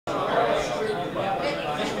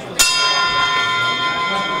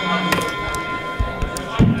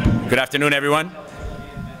Good afternoon, everyone.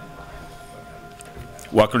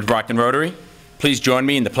 Welcome to Brockton Rotary. Please join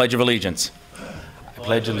me in the Pledge of Allegiance. I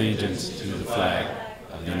pledge allegiance to the flag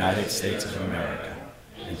of the United States of America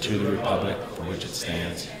and to the republic for which it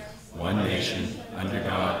stands, one nation, under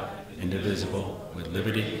God, indivisible, with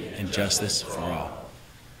liberty and justice for all.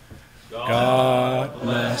 God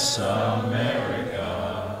bless America,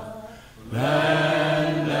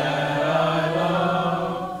 land that I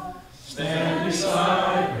love. Stand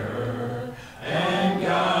beside her and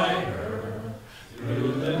guide her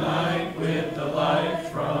through the night with the light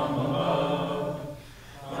from above.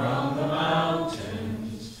 From the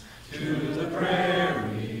mountains to the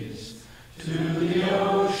prairies, to the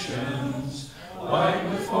oceans, white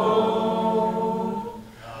with foam.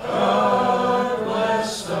 God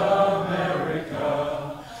bless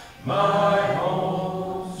America, my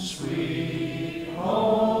home, sweet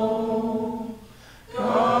home.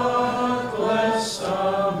 God bless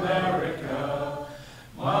America,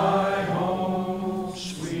 my home,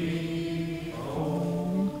 sweet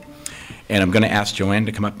home. And I'm going to ask Joanne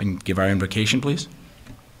to come up and give our invocation, please.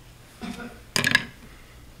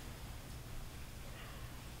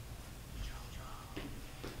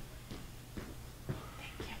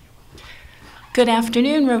 Good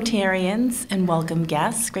afternoon, Rotarians, and welcome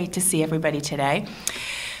guests. Great to see everybody today.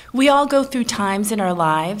 We all go through times in our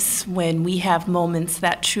lives when we have moments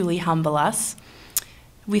that truly humble us.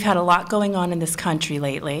 We've had a lot going on in this country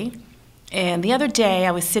lately. And the other day,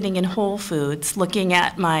 I was sitting in Whole Foods looking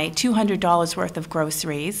at my $200 worth of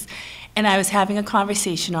groceries, and I was having a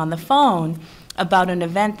conversation on the phone about an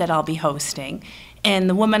event that I'll be hosting. And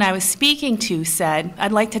the woman I was speaking to said,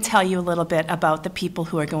 I'd like to tell you a little bit about the people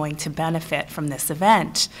who are going to benefit from this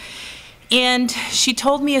event. And she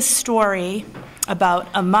told me a story about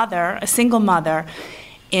a mother, a single mother,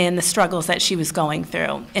 and the struggles that she was going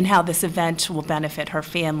through and how this event will benefit her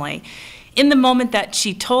family. In the moment that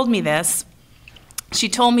she told me this, she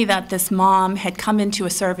told me that this mom had come into a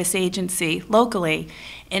service agency locally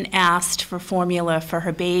and asked for formula for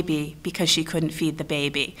her baby because she couldn't feed the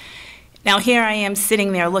baby. Now here I am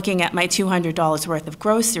sitting there looking at my $200 worth of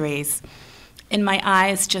groceries, and my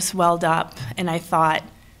eyes just welled up, and I thought,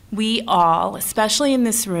 we all, especially in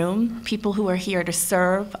this room, people who are here to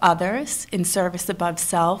serve others in service above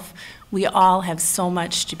self, we all have so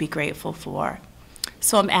much to be grateful for.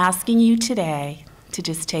 So I'm asking you today to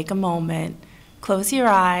just take a moment, close your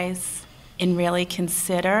eyes, and really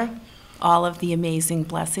consider all of the amazing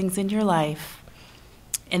blessings in your life,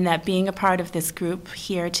 and that being a part of this group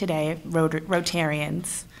here today,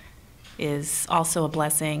 Rotarians, is also a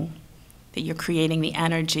blessing, that you're creating the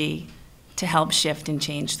energy to help shift and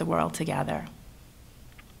change the world together.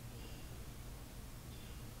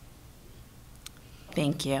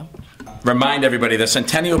 Thank you. Remind everybody, the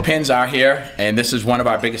Centennial pins are here, and this is one of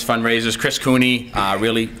our biggest fundraisers. Chris Cooney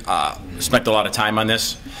really spent a lot of time on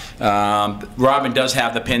this. Robin does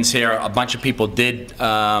have the pins here. A bunch of people did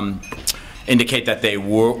indicate that they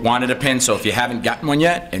wanted a pin, so if you haven't gotten one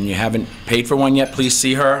yet and you haven't paid for one yet, please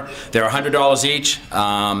see her. They're $100 each.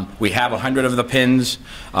 We have 100 of the pins.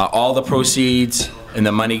 All the proceeds and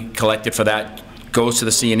the money collected for that goes to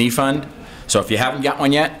the C&E fund. So if you haven't got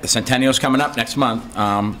one yet, the Centennial's coming up next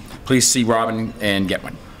month. Please see Robin and get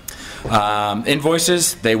one.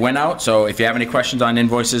 Invoices, they went out, so if you have any questions on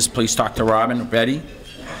invoices, please talk to Robin or Betty.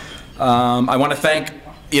 I want to thank,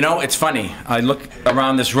 you know, it's funny, I look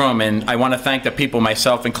around this room and I want to thank the people,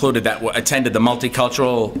 myself included, that attended the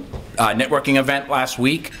multicultural networking event last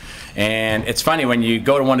week. And it's funny when you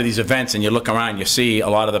go to one of these events and you look around, you see a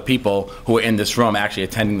lot of the people who are in this room actually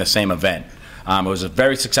attending the same event. It was a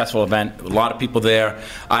very successful event, a lot of people there.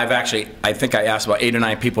 I think I asked about 8 or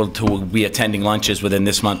 9 people to be attending lunches within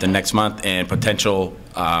this month and next month, and potential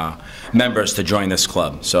members to join this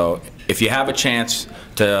club. So if you have a chance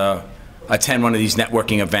to attend one of these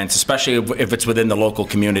networking events, especially if it's within the local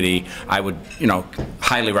community, I would,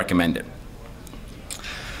 highly recommend it.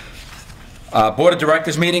 Board of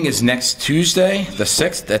Directors meeting is next Tuesday, the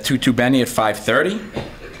 6th, at 22 Benny at 5:30.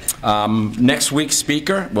 Next week's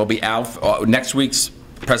speaker will be next week's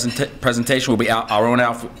presentation will be our own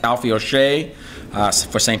Alfie O'Shea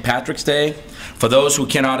for St. Patrick's Day. For those who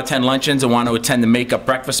cannot attend luncheons and want to attend the make-up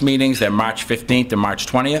breakfast meetings, they're March 15th and March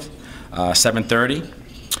 20th, 7:30.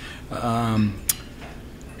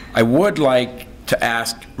 I would like to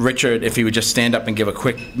ask Richard if he would just stand up and give a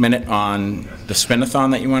quick minute on the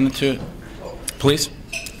spin-a-thon that you wanted to, please.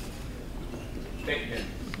 Thank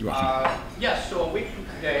you. Yes, so a week from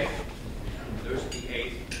today, Thursday the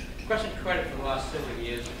 8th, Crescent Credit for the last several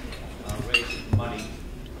years raised money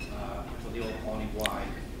for the old Pony Y.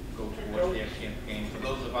 go towards their campaign. For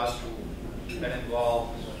those of us who've been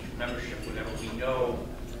involved, membership, whatever, we know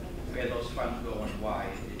where those funds go and why.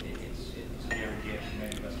 It's near and dear to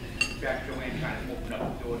many of us. In fact, Joanne kind of opened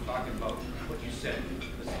up the door talking about what you said.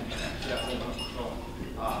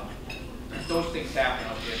 Those things happen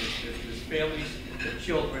out there. There's families, there's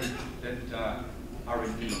children that are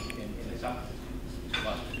in need, and it's up to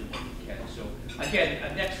us to do what we can. So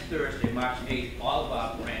again, next Thursday, March 8th, all of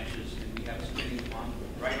our branches, and we have spinning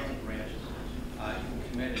right on the branches. You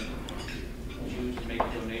can come in and choose to make a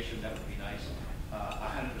donation. That would be nice.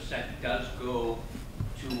 100% does go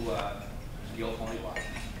to the Oklahoma Lot,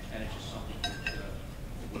 and it's just something that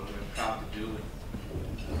we're proud to do and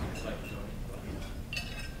we'd like to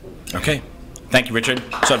donate. Okay. Thank you, Richard.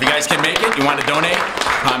 So if you guys can make it, you want to donate,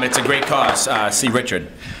 it's a great cause. See Richard.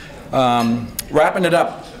 Wrapping it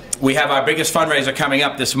up, we have our biggest fundraiser coming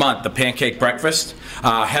up this month, the Pancake Breakfast.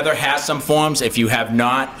 Heather has some forms. If you have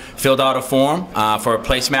not filled out a form for a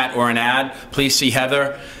placemat or an ad, please see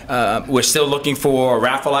Heather. We're still looking for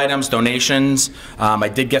raffle items, donations. I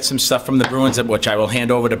did get some stuff from the Bruins, which I will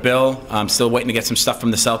hand over to Bill. I'm still waiting to get some stuff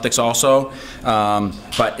from the Celtics also.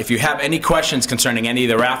 But if you have any questions concerning any of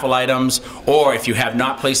the raffle items, or if you have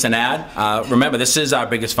not placed an ad, remember this is our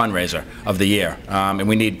biggest fundraiser of the year, and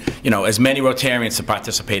we need as many Rotarians to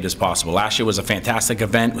participate as possible. Last year was a fantastic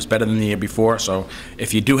event; it was better than the year before. So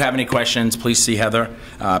if you do have any questions, please see Heather.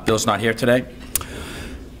 Bill's not here today.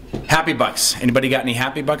 Happy Bucks. Anybody got any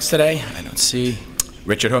Happy Bucks today? I don't see.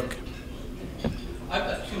 Richard Hook. I've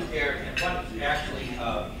got two here, and one is actually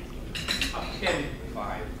a pin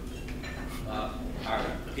 5. Our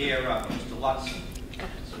dear Mr. Lutz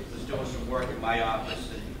was doing some work in my office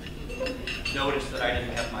and noticed that I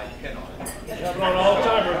didn't have my pin on it. You have it on all the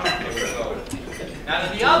time, Richard. Here we go.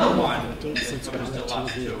 Now the other one is from Mr.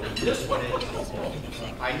 Lutz too. This one is,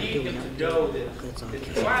 I need him to know that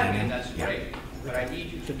it's fine, and that's great. But I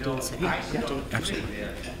need you to know that I sit on the committee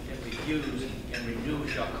there and refuse and renew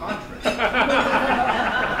your contract.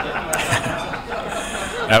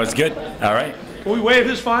 That was good. All right. Can we waive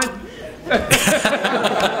his fine?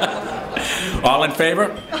 All in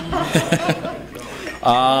favor?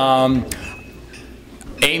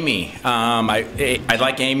 Amy, I'd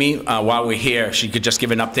like Amy, while we're here, she could just give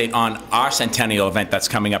an update on our centennial event that's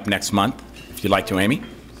coming up next month, if you'd like to, Amy.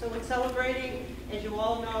 So we're celebrating, as you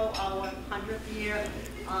all know, our 100th year.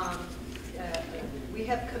 We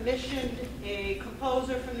have commissioned a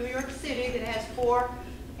composer from New York City that has 4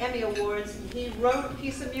 Emmy Awards, and he wrote a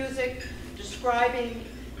piece of music describing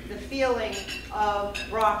the feeling of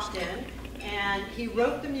Brockton, and he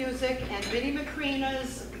wrote the music, and Vinnie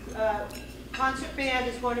Macrina's concert band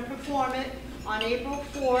is going to perform it on April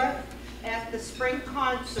 4th at the spring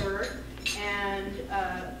concert, and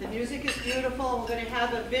the music is beautiful. We're going to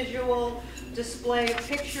have a visual display of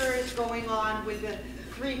pictures going on with the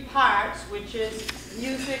 3 parts, which is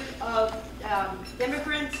music of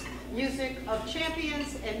immigrants, music of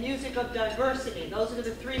champions, and music of diversity. Those are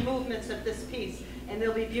the 3 movements of this piece, and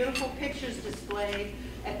there'll be beautiful pictures displayed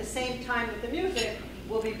at the same time that the music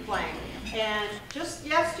will be playing. And just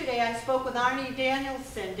yesterday I spoke with Arnie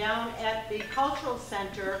Danielson down at the Cultural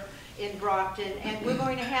Center in Brockton, and we're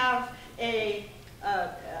going to have a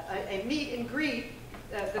meet and greet.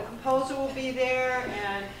 The composer will be there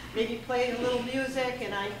and maybe play a little music,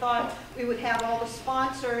 and I thought we would have all the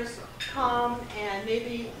sponsors come, and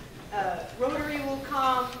maybe Rotary will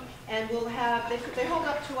come, and we'll have, they hold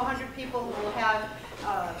up to 100 people, and we'll have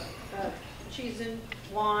cheese and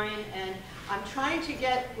wine, and I'm trying to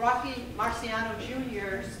get Rocky Marciano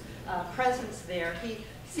Jr.'s presence there. He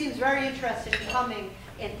seems very interested in coming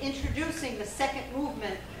and introducing the second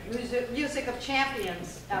movement, Music of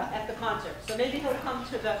Champions, at the concert. So maybe he'll come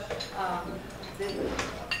to the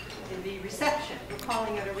reception. We're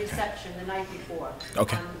calling it a reception the night before,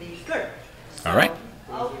 okay, on the 3rd. So all right.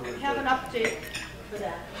 I'll have an update for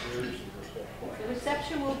that. The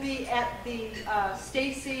reception will be at the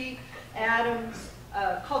Stacy Adams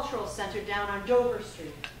Cultural Center down on Dover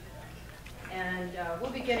Street. And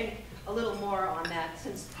we'll be getting a little more on that,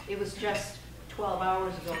 since it was just 12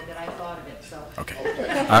 hours ago that I thought of it. So. Okay.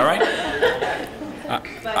 All right.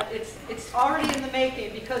 But it's already in the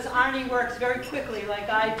making, because Arnie works very quickly like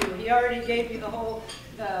I do. He already gave me the whole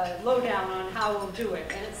lowdown on how we'll do it,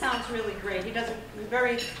 and it sounds really great. He does a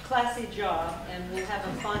very classy job, and we'll have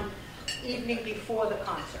a fun evening before the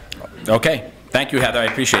concert. Okay. Thank you, Heather. I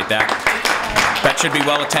appreciate that. That should be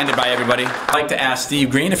well attended by everybody. I'd like to ask Steve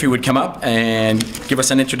Green if he would come up and give us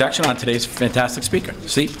an introduction on today's fantastic speaker.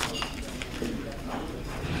 Steve.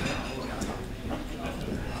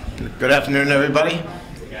 Good afternoon, everybody.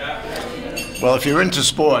 Well, if you're into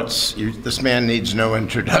sports, this man needs no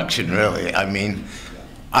introduction, really. I mean,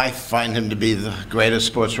 I find him to be the greatest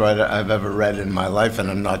sports writer I've ever read in my life,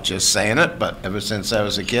 and I'm not just saying it, but ever since I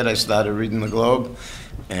was a kid, I started reading the Globe,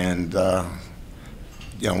 and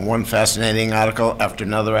you know, one fascinating article after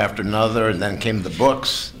another, and then came the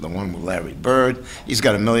books, the one with Larry Bird. He's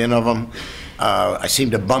got a million of them. I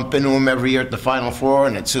seem to bump into him every year at the Final Four,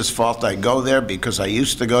 and it's his fault I go there because I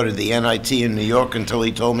used to go to the NIT in New York until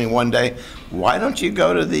he told me one day, why don't you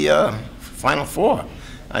go to the Final Four?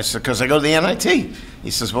 I said, because I go to the NIT.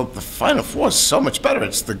 He says, well, the Final Four is so much better.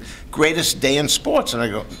 It's the greatest day in sports. And I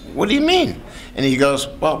go, what do you mean? And he goes,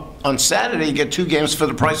 well, on Saturday you get 2 games for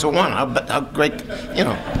the price of 1. How great, you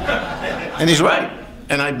know. And he's right.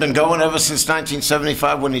 And I've been going ever since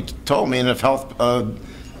 1975 when he told me, and if health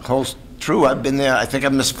holds true, I've been there. I think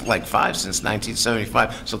I've missed like 5 since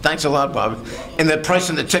 1975. So thanks a lot, Bob. And the price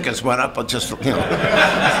of the tickets went up, but just, you know.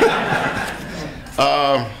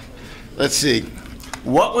 Let's see.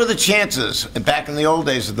 What were the chances back in the old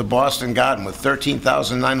days of the Boston Garden with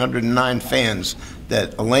 13,909 fans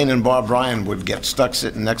that Elaine and Bob Ryan would get stuck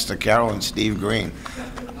sitting next to Carol and Steve Green?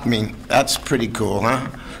 I mean, that's pretty cool, huh?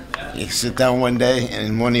 You sit down one day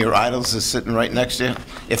and one of your idols is sitting right next to you.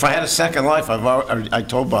 If I had a second life, I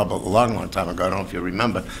told Bob a long time ago, I don't know if you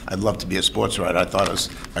remember, I'd love to be a sports writer. I thought it was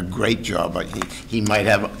a great job. He might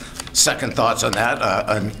have second thoughts on that.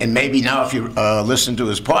 And maybe now if you listen to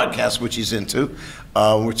his podcast, which he's into,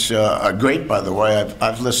 which are great, by the way.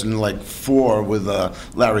 I've listened to like 4 with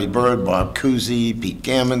Larry Bird, Bob Cousy, Pete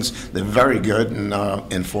Gammons. They're very good and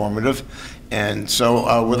informative. And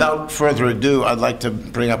so without further ado, I'd like to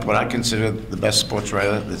bring up what I consider the best sports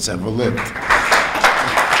writer that's ever lived.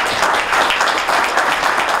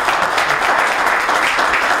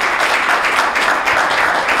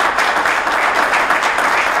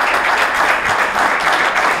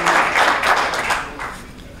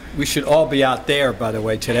 We should all be out there, by the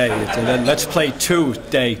way, today. Let's play 2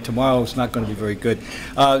 day. Tomorrow's not going to be very good.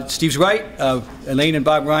 Steve's right. Elaine and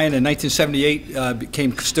Bob Ryan in 1978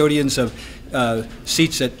 became custodians of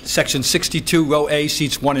seats at section 62, row A,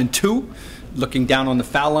 seats 1 and 2, looking down on the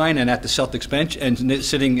foul line and at the Celtics bench, and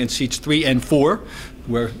sitting in seats 3 and 4,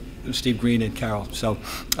 where Steve Green and Carol. So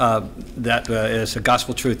that is a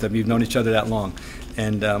gospel truth. We've known each other that long.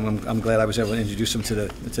 And I'm glad I was able to introduce them to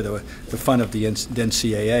the fun of the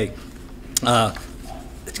NCAA.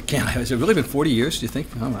 Has it really been 40 years, do you think?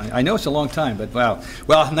 I know it's a long time, but wow.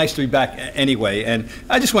 Well, nice to be back anyway. And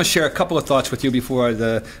I just want to share a couple of thoughts with you before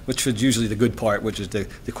which is usually the good part, which is the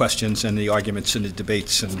questions and the arguments and the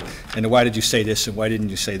debates and why did you say this and why didn't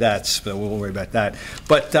you say that? So we'll worry about that.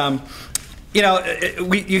 But, you know,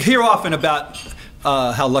 you hear often about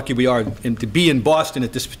how lucky we are to be in Boston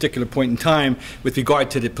at this particular point in time with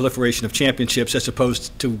regard to the proliferation of championships as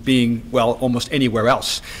opposed to being, well, almost anywhere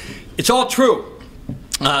else. It's all true.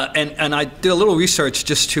 And I did a little research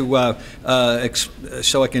just to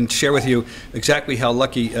so I can share with you exactly how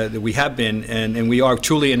lucky that we have been, and we are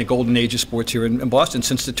truly in the golden age of sports here in Boston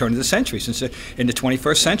since the turn of the century, in the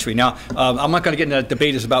 21st century. Now, I'm not going to get into that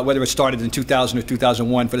debate about whether it started in 2000 or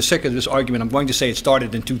 2001. For the sake of this argument, I'm going to say it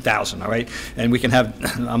started in 2000, all right? And we can have,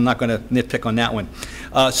 I'm not going to nitpick on that one.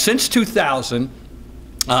 Since 2000,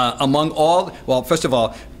 among all, well, first of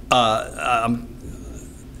all,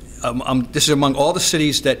 this is among all the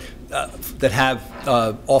cities that have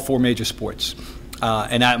all 4 major sports.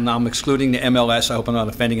 And I'm excluding the MLS. I hope I'm not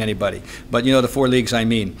offending anybody. But you know the 4 leagues I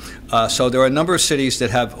mean. So there are a number of cities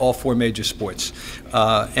that have all 4 major sports.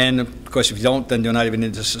 And of course, if you don't, then you're not even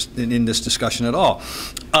in this discussion at all.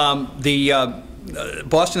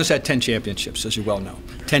 Boston has had 10 championships, as you well know.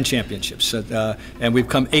 10 championships. And we've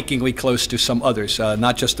come achingly close to some others,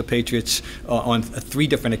 not just the Patriots on 3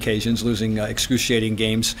 different occasions, losing excruciating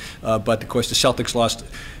games, but of course the Celtics lost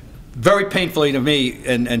very painfully to me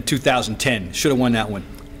in 2010. Should have won that one.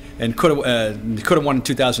 And could have won in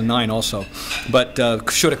 2009 also. But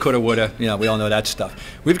shoulda, coulda, woulda, you know, we all know that stuff.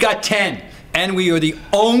 We've got 10, and we are the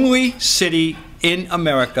only city in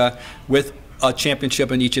America with a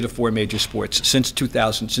championship in each of the 4 major sports since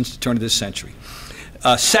 2000, since the turn of this century.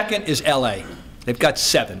 Second is LA. They've got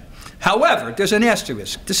 7. However, there's an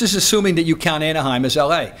asterisk. This is assuming that you count Anaheim as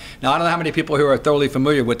LA. Now, I don't know how many people here are thoroughly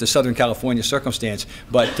familiar with the Southern California circumstance,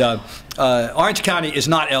 but Orange County is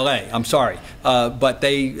not LA. I'm sorry. But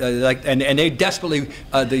they, and they desperately,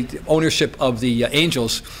 the ownership of the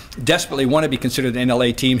Angels desperately want to be considered an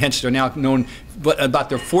LA team, hence they're now known about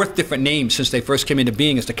their 4th different name since they first came into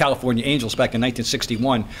being as the California Angels back in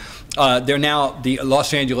 1961. They're now the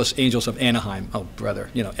Los Angeles Angels of Anaheim. Oh, brother,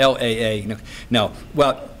 you know, LAA. No.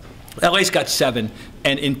 Well, LA's got 7.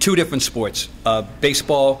 and in 2 different sports.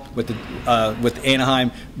 Baseball with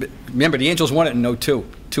Anaheim. Remember, the Angels won it in 02,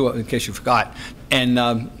 in case you forgot. And,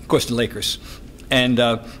 of course, the Lakers. And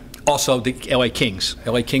also the LA Kings.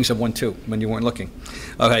 LA Kings have won 2 when you weren't looking.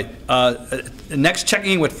 Okay. Next,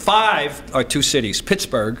 checking in with 5 are 2 cities.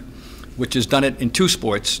 Pittsburgh, which has done it in 2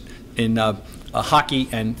 sports, in hockey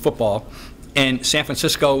and football, and San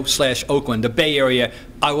Francisco/Oakland, the Bay Area.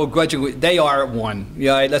 I will grudgingly, they are 1.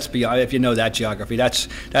 Yeah, let's be honest, if you know that geography, that's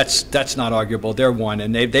not arguable. They're 1,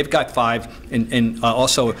 and they've got 5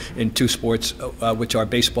 also in 2 sports, which are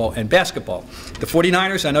baseball and basketball. The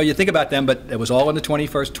 49ers, I know you think about them, but it was all in the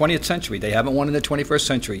 20th century. They haven't won in the 21st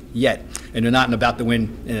century yet, and they're not about to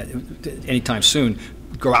win anytime soon,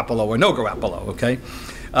 Garoppolo or no Garoppolo. Okay.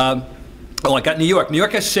 Oh, I got New York. New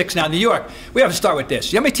York has 6 now. New York, we have to start with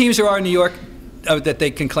this. You know how many teams there are in New York that they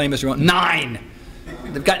can claim as their own? 9.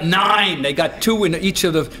 They've got 9. They got 2 in each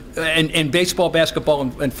of the in baseball, basketball,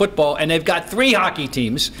 and football, and they've got 3 hockey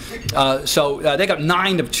teams. So they got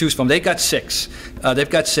 9 to choose from. They've got 6. They've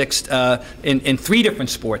got 6 in 3 different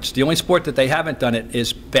sports. The only sport that they haven't done it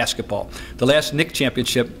is basketball. The last Knicks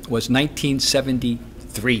championship was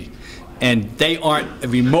 1973. And they aren't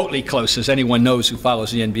remotely close, as anyone knows who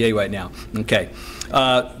follows the NBA right now. Okay.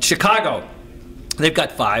 Chicago, they've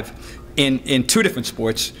got 5 in 2 different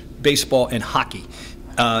sports, baseball and hockey.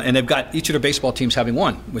 And they've got each of their baseball teams having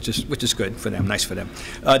 1, which is good for them, nice for them.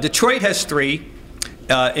 Detroit has 3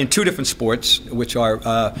 in 2 different sports, which are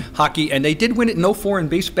hockey, and they did win it in 04 in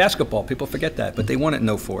basketball. People forget that, but they won it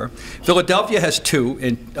in 04. Philadelphia has 2,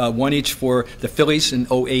 in 1 each for the Phillies in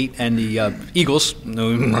 08 and the Eagles.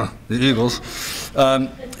 The Eagles.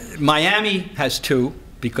 Miami has 2.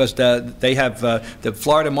 Because they have the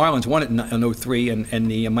Florida Marlins won it in 03,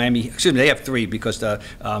 and the Miami, excuse me, they have 3 because I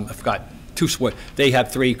forgot 2 sport. They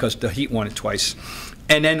have 3 because the Heat won it twice,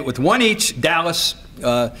 and then with 1 each, Dallas,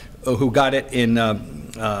 who got it in.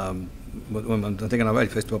 I'm thinking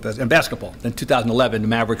already in basketball. In 2011, the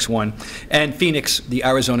Mavericks won, and Phoenix, the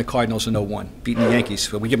Arizona Cardinals in 01, beating the Yankees.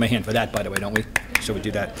 So we give them a hand for that, by the way, don't we? So we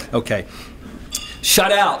do that. Okay.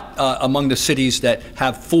 Shut out among the cities that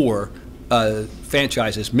have 4.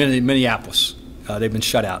 Franchises, Minneapolis. They've been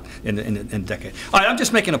shut out in a decade. All right, I'm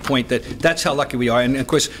just making a point that's how lucky we are. And of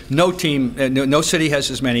course, no team, no city has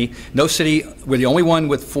as many. No city, we're the only one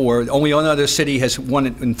with 4. The only other city has won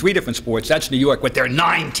it in 3 different sports. That's New York with their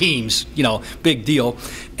 9 teams. You know, big deal.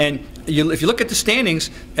 And if you look at the standings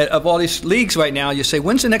of all these leagues right now, you say,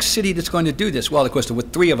 when's the next city that's going to do this? Well, of course,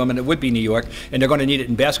 with 3 of them, and it would be New York, and they're going to need it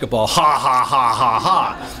in basketball. Ha, ha, ha, ha,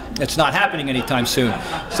 ha. It's not happening anytime soon.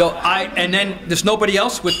 So and then there's nobody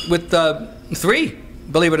else with 3,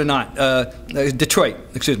 believe it or not. Detroit.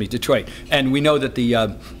 And we know that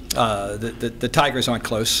the Tigers aren't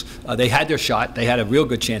close. They had their shot. They had a real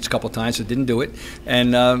good chance a couple times. They didn't do it.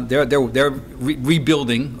 And they're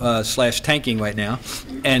rebuilding / tanking right now,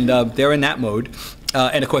 and they're in that mode.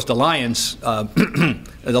 And of course, the Lions.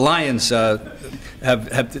 The Lions they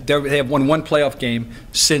have won 1 playoff game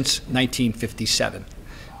since 1957.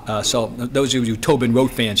 So those of you Tobin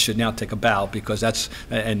Road fans should now take a bow, because that's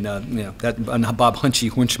and Bob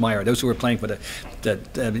Hunchmeyer, those who were playing for the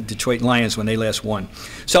Detroit Lions when they last won.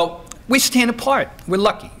 So we stand apart. We're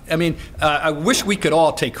lucky. I mean, I wish we could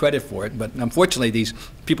all take credit for it, but unfortunately these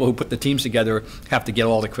people who put the teams together have to get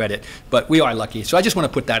all the credit. But we are lucky. So I just want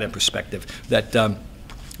to put that in perspective, that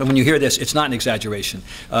when you hear this, it's not an exaggeration.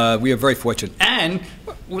 We are very fortunate. And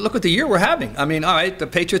look at the year we're having. I mean, all right, the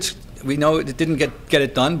Patriots, we know it didn't get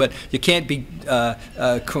it done, but you can't be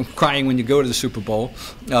crying when you go to the Super Bowl,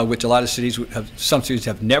 which a lot of cities some cities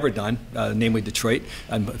have never done, namely Detroit,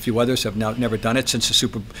 and a few others have never done it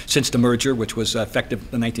since the merger, which was effective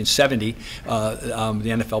in 1970. The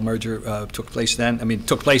NFL merger took place then. I mean, it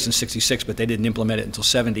took place in '66, but they didn't implement it until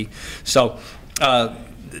 '70. So.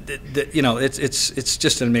 It's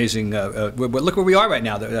just an amazing. Look where we are right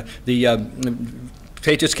now. The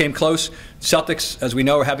Patriots came close. Celtics, as we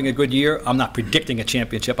know, are having a good year. I'm not predicting a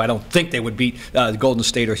championship. I don't think they would beat Golden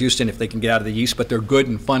State or Houston if they can get out of the East, but they're good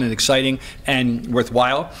and fun and exciting and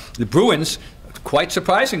worthwhile. The Bruins, quite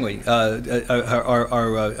surprisingly, are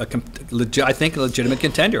I think a legitimate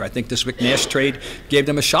contender. I think this Rick Nash trade gave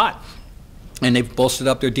them a shot. And they've bolstered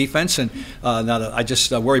up their defense. And now I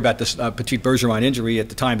just worry about this Petit Bergeron injury at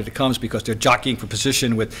the time that it comes, because they're jockeying for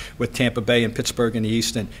position with Tampa Bay and Pittsburgh in the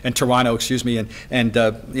East, and Toronto, excuse me, and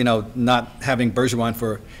not having Bergeron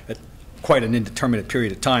for quite an indeterminate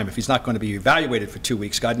period of time. If he's not going to be evaluated for 2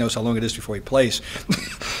 weeks, God knows how long it is before he plays.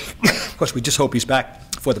 Of course, we just hope he's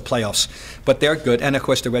back for the playoffs. But they're good. And, of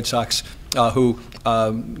course, the Red Sox, who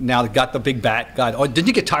now got the big bat. God, didn't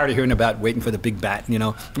you get tired of hearing about waiting for the big bat, you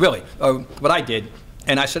know? Really. What I did,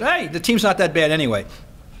 And I said, hey, the team's not that bad anyway.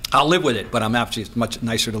 I'll live with it, but I'm actually, it's much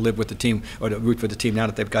nicer to live with the team or to root for the team now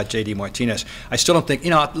that they've got J.D. Martinez. I still don't think,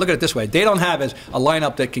 look at it this way. They don't have a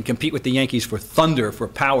lineup that can compete with the Yankees for thunder, for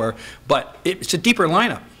power, but it's a deeper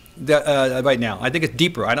lineup right now. I think it's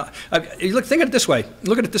deeper. Think of it this way.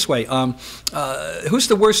 Look at it this way. Who's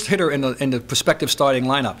the worst hitter in the prospective starting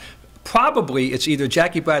lineup? Probably it's either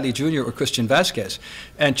Jackie Bradley Jr. or Christian Vasquez.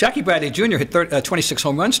 And Jackie Bradley Jr. hit 26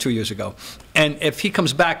 home runs 2 years ago. And if he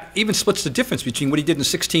comes back, even splits the difference between what he did in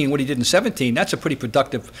 16 and what he did in 17, that's a pretty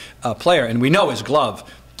productive player. And we know his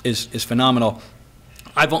glove is phenomenal.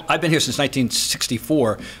 I've been here since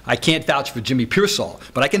 1964. I can't vouch for Jimmy Pearsall,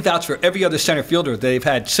 but I can vouch for every other center fielder they've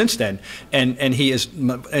had since then. And he is,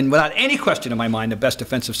 and without any question in my mind, the best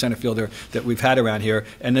defensive center fielder that we've had around here.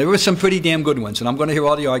 And there were some pretty damn good ones. And I'm going to hear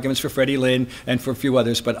all the arguments for Freddie Lynn and for a few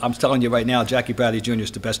others, but I'm telling you right now, Jackie Bradley Jr.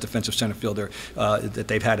 is the best defensive center fielder that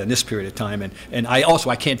they've had in this period of time. And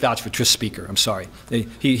I can't vouch for Tris Speaker. I'm sorry.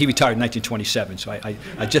 He retired in 1927, so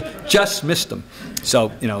I just missed him.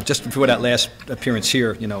 So, just before that last appearance here,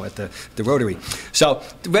 at the Rotary. So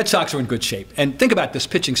the Red Sox are in good shape. And think about this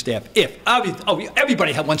pitching staff.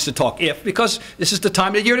 Everybody wants to talk because this is the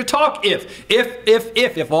time of the year to talk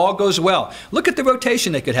if all goes well. Look at the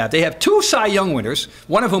rotation they could have. They have 2 Cy Young winners,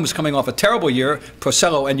 one of whom is coming off a terrible year,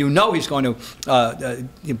 Porcello, and he's going to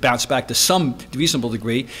bounce back to some reasonable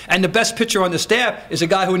degree. And the best pitcher on the staff is a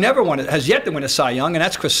guy who has yet to win a Cy Young, and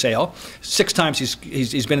that's Chris Sale. 6 times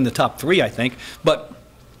he's been in the top 3, I think. But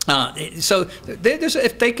so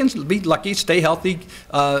if they can be lucky, stay healthy,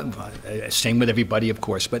 same with everybody, of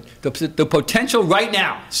course. But the potential right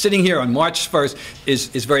now, sitting here on March 1st,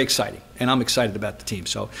 is very exciting. And I'm excited about the team.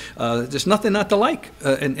 So there's nothing not to like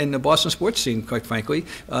in the Boston sports scene, quite frankly,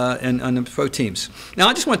 and on the pro teams. Now,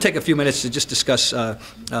 I just want to take a few minutes to just discuss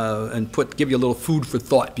and give you a little food for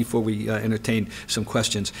thought before we entertain some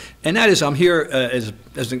questions. And that is, I'm here as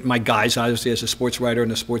my guise, obviously, as a sports writer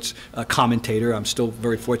and a sports commentator. I'm still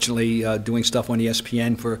very fortunately doing stuff on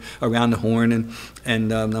ESPN for Around the Horn,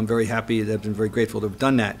 and I'm very happy. I've been very grateful to have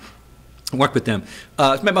done that. Work with them.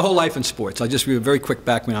 I spent my whole life in sports. I'll just give you a very quick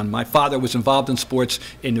background. My father was involved in sports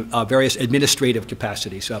in various administrative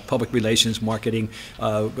capacities, public relations, marketing,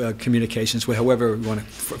 communications, however you want to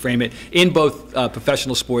frame it, in both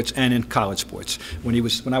professional sports and in college sports.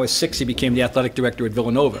 When I was 6, he became the athletic director at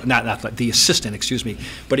Villanova, the assistant, excuse me.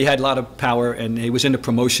 But he had a lot of power, and he was into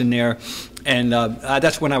promotion there. And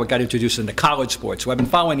that's when I got introduced into college sports. So I've been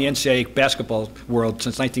following the NCAA basketball world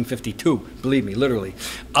since 1952, believe me, literally.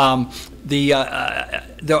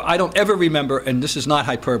 I don't ever remember, and this is not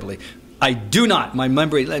hyperbole, I do not, my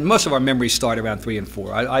memory, and most of our memories start around 3 and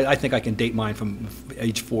 4. I think I can date mine from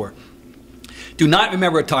age 4. Do not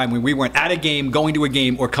remember a time when we weren't at a game, going to a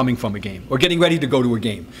game, or coming from a game, or getting ready to go to a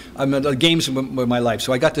game. The games were my life.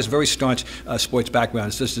 So I got this very staunch sports background.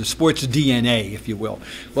 It's just the sports DNA, if you will.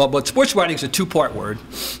 Well, but sports writing is a 2-part word.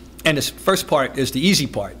 And the first part is the easy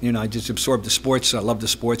part. I just absorbed the sports. I loved the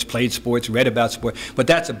sports, played sports, read about sports. But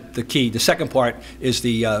that's the key. The second part is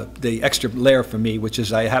the extra layer for me, which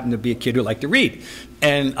is I happen to be a kid who liked to read.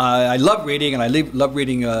 And I love reading, and I love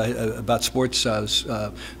reading about sports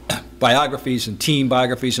biographies and team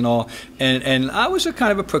biographies and all. And I was a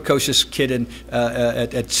kind of a precocious kid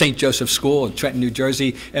at St. Joseph's School in Trenton, New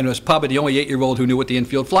Jersey, and was probably the only 8-year-old who knew what the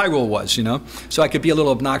infield fly rule was, So I could be a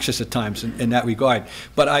little obnoxious at times in that regard.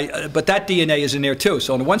 But that DNA is in there too.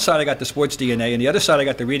 So on the one side I got the sports DNA, and the other side I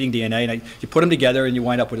got the reading DNA, and you put them together and you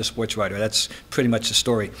wind up with a sports writer. That's pretty much the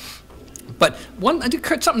story. But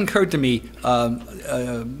something occurred to me, I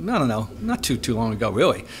don't know, not too long ago,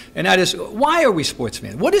 really, and that is, why are we sports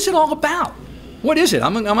fans? What is it all about? What is it?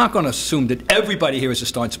 I'm not going to assume that everybody here is a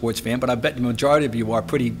staunch sports fan, but I bet the majority of you are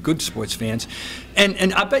pretty good sports fans,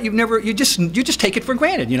 and I bet you just take it for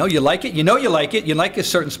granted. You like it, you like it, you like a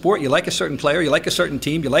certain sport, you like a certain player, you like a certain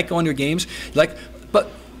team, you like going to games, but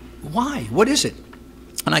why? What is it?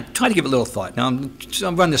 And I try to give it a little thought. Now,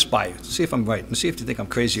 I'll run this by you, see if I'm right, and see if you think I'm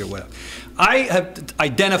crazy or whatever. I have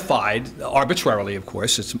identified, arbitrarily, of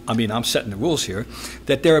course, I'm setting the rules here,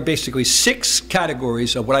 that there are basically 6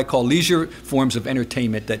 categories of what I call leisure forms of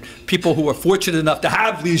entertainment that people who are fortunate enough to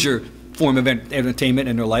have leisure form of entertainment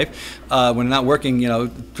in their life, when they're not working,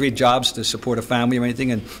 3 jobs to support a family or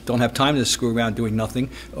anything, and don't have time to screw around doing nothing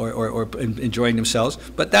or enjoying themselves.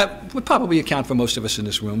 But that would probably account for most of us in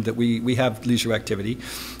this room, that we have leisure activity.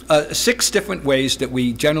 6 different ways that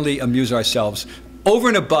we generally amuse ourselves over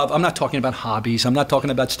and above, I'm not talking about hobbies, I'm not talking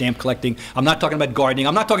about stamp collecting, I'm not talking about gardening,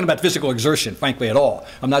 I'm not talking about physical exertion, frankly, at all.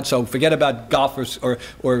 I'm not, so forget about golfers or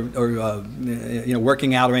you know,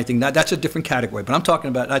 working out or anything. That's a different category. But I'm talking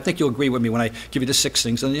about, I think you'll agree with me when I give you the 6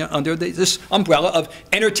 things under this umbrella of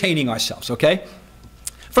entertaining ourselves, okay?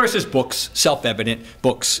 First is books, self-evident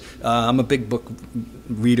books. I'm a big book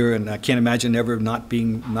reader, and I can't imagine ever not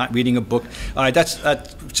reading a book. All right, that's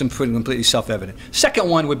completely self-evident. Second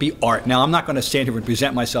one would be art. Now, I'm not going to stand here and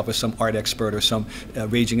present myself as some art expert or some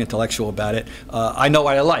raging intellectual about it. I know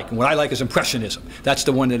what I like, and what I like is Impressionism. That's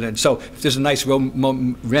the one that. And so, if there's a nice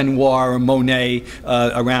Renoir or Monet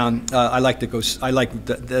around, I like to go.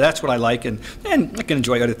 That's what I like, and I can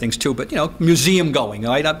enjoy other things too. But you know, museum going.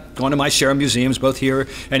 All right, I've gone to my share of museums, both here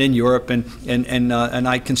and in Europe, and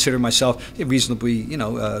I consider myself reasonably, you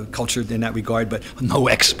know, cultured in that regard, but no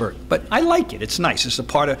expert. But I like it. It's nice. It's a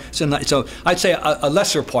part of. So I'd say a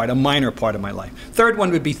lesser part, a minor part of my life. Third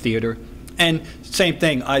one would be theater. And same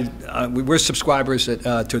thing, we're subscribers to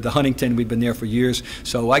the Huntington. We've been there for years.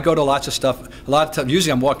 So I go to lots of stuff. A lot of times,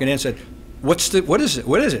 usually I'm walking in and said, what is it? What is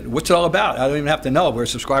it? What's it all about? I don't even have to know. We're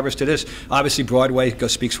subscribers to this. Obviously, Broadway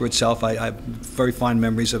speaks for itself. I have very fond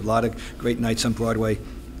memories of a lot of great nights on Broadway,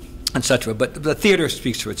 etc. But the theater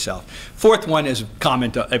speaks for itself. Fourth one is common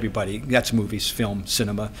to everybody. That's movies, film,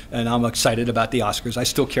 cinema. And I'm excited about the Oscars. I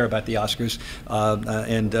still care about the Oscars.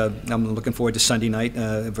 And I'm looking forward to Sunday night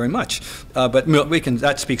very much. But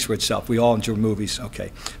that speaks for itself. We all enjoy movies.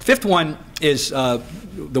 Okay. Fifth one is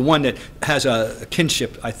the one that has a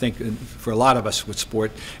kinship, I think, for a lot of us with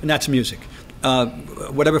sport, and that's music.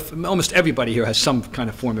 Almost everybody here has some kind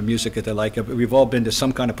of form of music that they like. We've all been to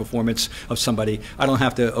some kind of performance of somebody. I don't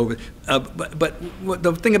have to but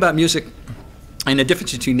the thing about music, and the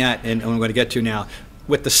difference between that and what I'm going to get to now,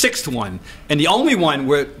 with the sixth one, and the only one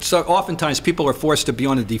where so oftentimes people are forced to be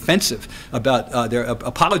on the defensive about they're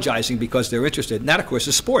apologizing because they're interested, and that, of course,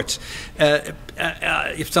 is sports.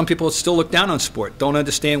 If some people still look down on sport, don't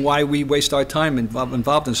understand why we waste our time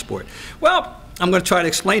involved in sport. Well, I'm going to try to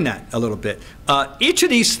explain that a little bit. Each of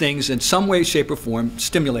these things, in some way, shape, or form,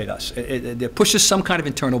 stimulate us. It pushes some kind of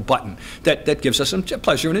internal button that gives us some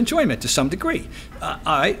pleasure and enjoyment to some degree. All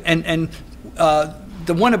right, and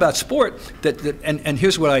the one about sport, and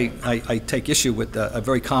here's what I take issue with, a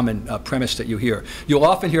very common premise that you hear. You'll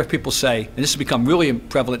often hear people say, and this has become really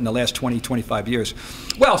prevalent in the last 20, 25 years,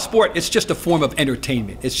 well, sport, it's just a form of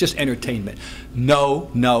entertainment. It's just entertainment. No,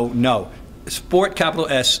 no, no. Sport, capital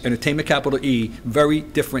S, entertainment, capital E, very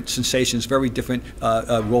different sensations, very different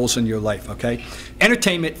roles in your life, okay?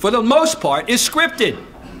 Entertainment, for the most part, is scripted.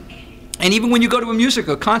 And even when you go to a music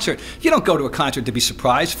or concert, you don't go to a concert to be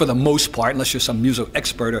surprised, for the most part, unless you're some music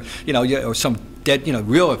expert or, you know, or some dead, you know,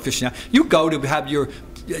 real aficionado. You go to have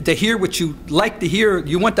to hear what you like to hear.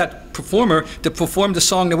 You want that performer to perform the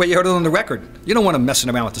song the way you heard it on the record. You don't want them messing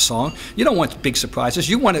around with the song. You don't want big surprises.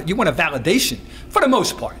 You want a validation, for the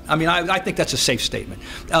most part. I mean, I think that's a safe statement.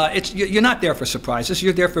 You're not there for surprises.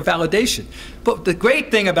 You're there for validation. But the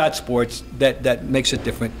great thing about sports that makes it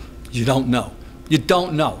different, you don't know. You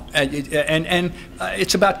don't know. And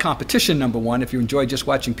it's about competition, number one, if you enjoy just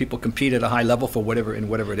watching people compete at a high level for whatever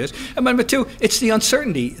it is. And number two, it's the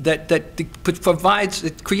uncertainty that provides,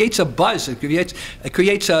 it creates a buzz, it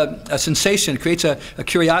creates a sensation, it creates a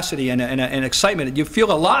curiosity and an excitement. You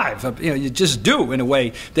feel alive, you know, you just do in a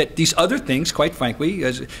way that these other things, quite frankly,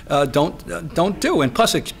 don't do. And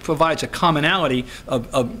plus it provides a commonality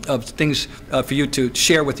of things for you to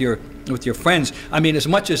share with your friends. I mean, as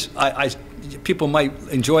much as people might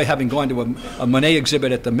enjoy having gone to a Monet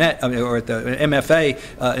exhibit at the Met or at the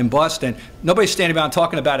MFA in Boston, nobody's standing around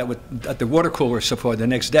talking about it at the water cooler support the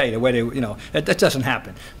next day. The way they, you know, that doesn't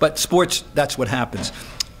happen. But sports, that's what happens.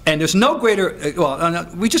 And there's no greater. Well,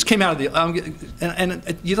 we just came out of the,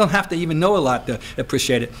 and you don't have to even know a lot to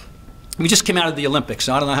appreciate it. We just came out of the Olympics.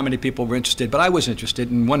 So I don't know how many people were interested, but I was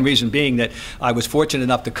interested, and one reason being that I was fortunate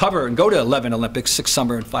enough to cover and go to 11 Olympics, 6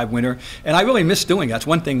 summer and 5 winter, and I really miss doing that. It's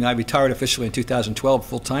one thing. I retired officially in 2012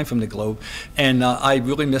 full-time from the Globe, and I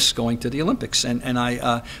really miss going to the Olympics. And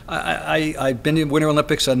I've been in Winter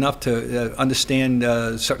Olympics enough to understand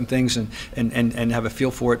certain things and have a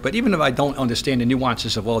feel for it. But even if I don't understand the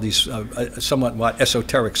nuances of all these somewhat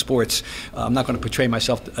esoteric sports, I'm not going to portray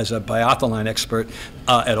myself as a biathlon expert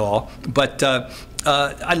at all. But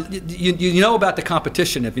you know about the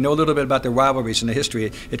competition. If you know a little bit about the rivalries and the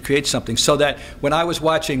history, it creates something. So that when I was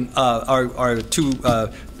watching our two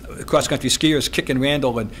cross-country skiers, Kickin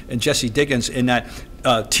Randall and Jesse Diggins, in that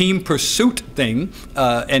team pursuit thing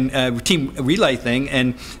and team relay thing,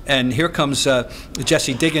 and here comes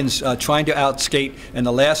Jesse Diggins trying to outskate in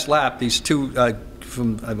the last lap these two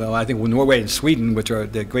from well, I think Norway and Sweden, which are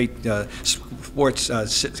the great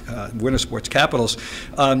winter sports capitals.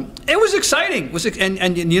 It was exciting.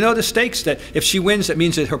 And you know the stakes that if she wins, that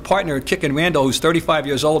means that her partner, Kickin Randall, who's 35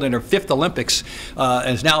 years old in her 5th Olympics,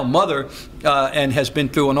 and is now a mother and has been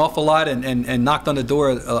through an awful lot and knocked on the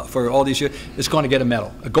door for all these years, is going to get a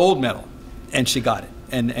medal, a gold medal, and she got it.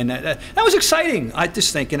 And that was exciting, I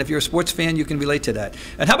just think. And if you're a sports fan, you can relate to that.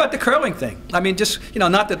 And how about the curling thing? I mean, just, you know,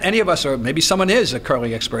 not that any of us are, maybe someone is a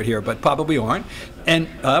curling expert here, but probably aren't. And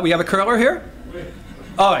we have a curler here?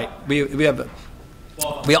 All right, we have a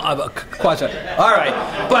quasi. All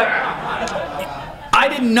right, but I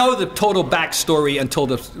didn't know the total backstory until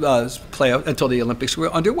until the Olympics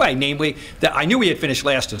were underway. Namely, that I knew we had finished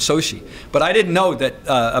last in Sochi, but I didn't know that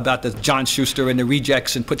about the John Schuster and the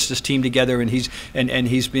rejects and puts this team together, and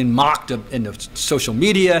he's been mocked in the social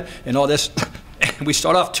media and all this. We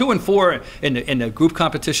start off 2-4 in the group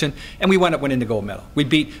competition, and we wound up winning the gold medal. We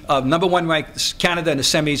beat #1 ranked Canada in the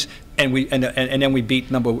semis, and then we beat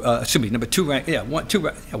number 2 ranked,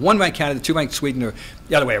 one ranked Canada, 2 ranked Sweden, or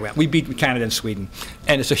the other way around. We beat Canada and Sweden,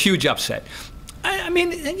 and it's a huge upset. I mean,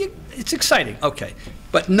 it's exciting. Okay,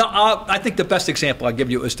 but no, I think the best example I'll give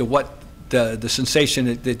you as to what the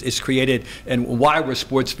sensation that is created and why we're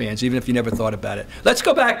sports fans, even if you never thought about it. Let's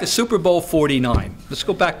go back to Super Bowl 49. Let's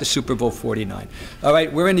go back to Super Bowl 49. All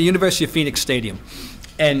right, we're in the University of Phoenix Stadium,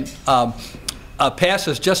 and a pass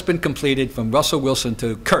has just been completed from Russell Wilson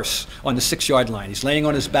to Curse on the 6-yard line. He's laying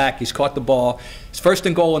on his back. He's caught the ball. It's 1st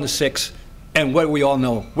and goal on the 6. And what do we all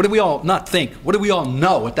know? What do we all not think? What do we all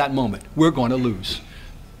know at that moment? We're going to lose.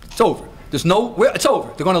 It's over. It's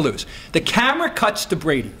over. They're going to lose. The camera cuts to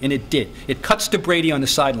Brady, and it did. It cuts to Brady on the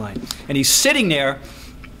sideline. And he's sitting there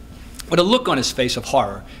with a look on his face of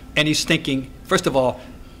horror. And he's thinking, first of all,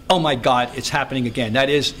 oh my God, it's happening again. That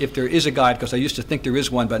is, if there is a God, because I used to think there is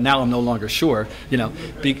one, but now I'm no longer sure. You know,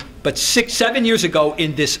 but 7 years ago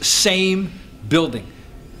in this same building,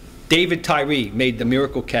 David Tyree made the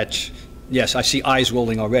miracle catch. Yes, I see eyes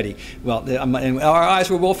rolling already. Well, and our eyes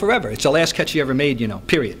will roll forever. It's the last catch he ever made, you know,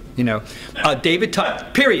 period. You know, David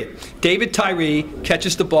Tyree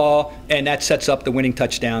catches the ball, and that sets up the winning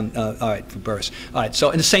touchdown, all right, for Burris. All right,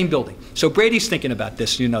 so in the same building. So Brady's thinking about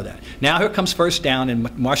this, you know that. Now here comes 1st down, and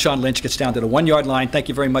Marshawn Lynch gets down to the 1-yard line. Thank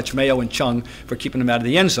you very much, Mayo and Chung, for keeping him out of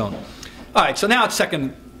the end zone. All right, so now it's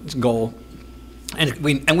 2nd goal, and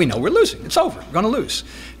we know we're losing. It's over. We're going to lose.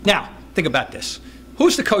 Now, think about this.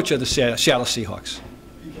 Who's the coach of the Seattle Seahawks?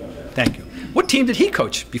 Thank you. What team did he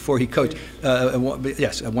coach before he coached?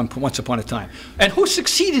 Yes, once upon a time. And who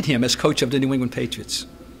succeeded him as coach of the New England Patriots?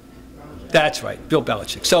 That's right, Bill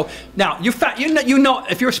Belichick. So now, you know,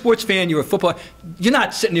 if you're a sports fan, you're a football, you're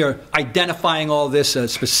not sitting there identifying all this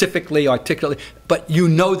specifically, articulately, but you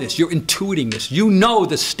know this, you're intuiting this. You know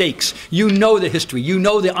the stakes, you know the history, you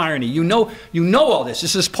know the irony, you know all this.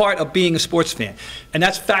 This is part of being a sports fan. And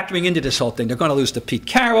that's factoring into this whole thing. They're going to lose to Pete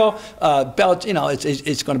Carroll, you know,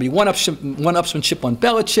 it's going to be one-upsmanship on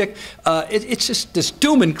Belichick. It's just this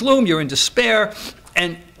doom and gloom, you're in despair,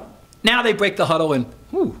 and now they break the huddle and,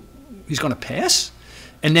 whew, he's going to pass?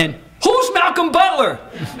 And then, who's Malcolm Butler?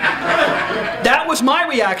 That was my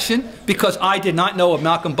reaction, because I did not know of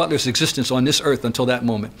Malcolm Butler's existence on this earth until that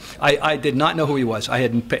moment. I did not know who he was. I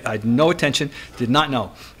had no attention, did not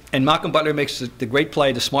know. And Malcolm Butler makes the great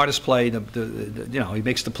play, the smartest play, you know, he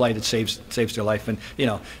makes the play that saves their life. And, you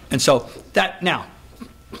know, and so that, now,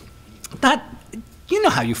 that, you know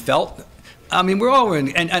how you felt. I mean, we're all in,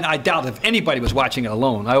 and I doubt if anybody was watching it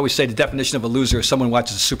alone. I always say the definition of a loser is someone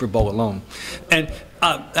watches the Super Bowl alone. And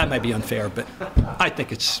that might be unfair, but I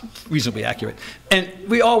think it's reasonably accurate. And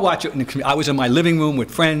we all watch it. I was in my living room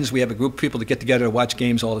with friends. We have a group of people that get together to watch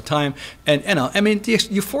games all the time. And, you know, I mean, the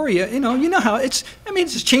euphoria, you know how it's, I mean,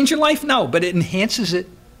 does it change your life? No, but it enhances it.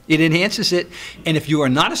 It enhances it. And if you are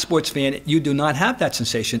not a sports fan, you do not have that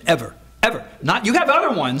sensation ever. Ever. Not, you have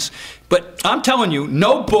other ones, but I'm telling you,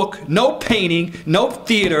 no book, no painting, no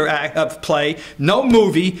theater play, no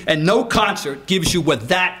movie, and no concert gives you what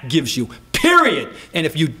that gives you. Period. And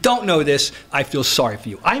if you don't know this, I feel sorry for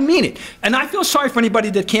you. I mean it. And I feel sorry for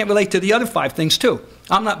anybody that can't relate to the other 5 things too.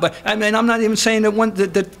 I'm not, but I mean, I'm not even saying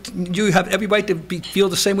that you have every right to feel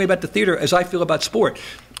the same way about the theater as I feel about sport.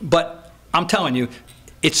 But I'm telling you,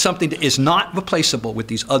 it's something that is not replaceable with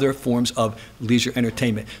these other forms of leisure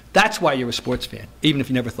entertainment. That's why you're a sports fan, even if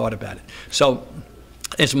you never thought about it. So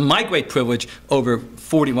it's my great privilege over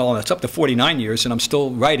 40, well, it's up to 49 years, and I'm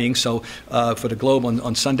still writing. So for the Globe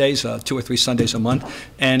on Sundays, 2 or 3 Sundays a month,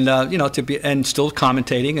 and you know, and still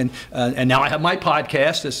commentating, and now I have my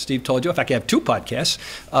podcast, as Steve told you. In fact, I have 2 podcasts.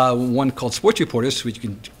 One called Sports Reporters, which you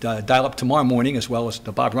can dial up tomorrow morning, as well as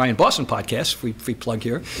the Bob Ryan Boston podcast. Free plug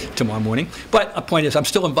here tomorrow morning. But the point is, I'm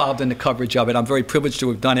still involved in the coverage of it. I'm very privileged to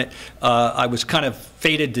have done it. I was kind of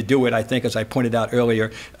fated to do it, I think, as I pointed out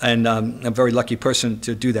earlier, and I'm a very lucky person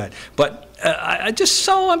to do that. But I just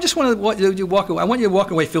want you to walk away. I want you to walk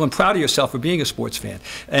away feeling proud of yourself for being a sports fan.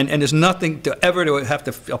 And there's nothing to ever to have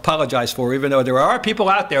to apologize for, even though there are people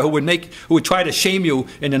out there who would try to shame you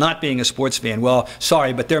into not being a sports fan. Well,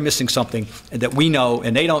 sorry, but they're missing something that we know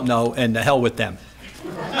and they don't know, and the hell with them.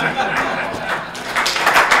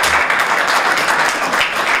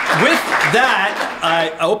 With that, I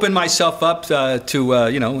open myself up to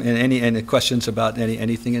you know, any questions about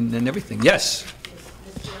anything and everything. Yes.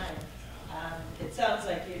 Mr. Ryan, it sounds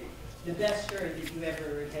like the best story that you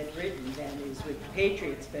ever had written then is with the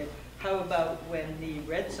Patriots, but how about when the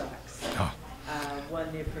Red Sox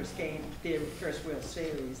won their first game, their first World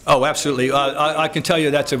Series? Oh, absolutely. I can tell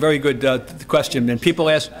you that's a very good question. And people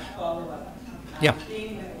ask. Follow-up. Yeah.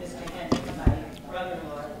 Being with Mr. Henry, my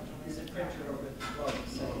brother-in-law is a printer over at the Globe,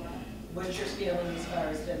 so what's your feeling as far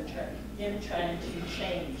as them trying to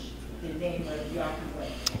change the name of Yorkie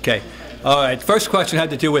Way? Okay. All right. First question had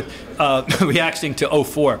to do with reacting to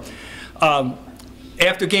 04.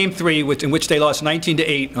 After Game 3, in which they lost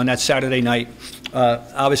 19-8 on that Saturday night,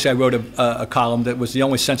 obviously I wrote a column that was the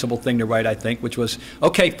only sensible thing to write, I think, which was,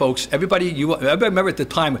 okay, folks, everybody remember at the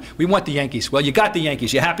time, we want the Yankees. Well, you got the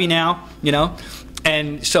Yankees. You happy now? You know?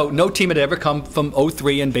 And so no team had ever come from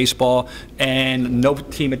 03 in baseball, and no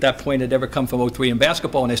team at that point had ever come from 03 in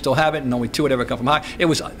basketball, and they still have it, and only 2 had ever come from hockey. It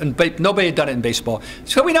was, nobody had done it in baseball.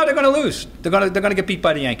 So we know they're going to lose. They're going to get beat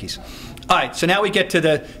by the Yankees. All right, so now we get to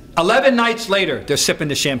the 11 nights later, they're sipping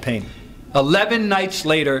the champagne. 11 nights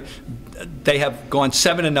later, they have gone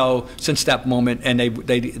 7-0 since that moment, and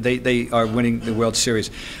they are winning the World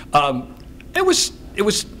Series. It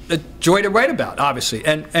was a joy to write about, obviously,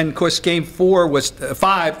 and of course, Game 4 was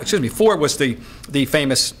 4 was the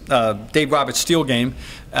famous Dave Roberts steal game,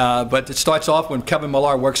 but it starts off when Kevin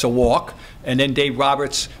Millar works a walk, and then Dave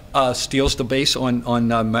Roberts steals the base on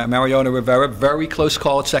Mariano Rivera. Very close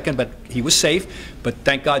call at second, but he was safe. But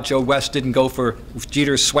thank God Joe West didn't go for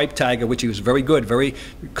Jeter's swipe tag, which he was very good, very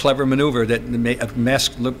clever maneuver that made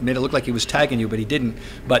it look like he was tagging you, but he didn't.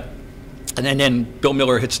 And then Bill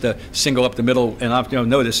Miller hits the single up the middle, and I don't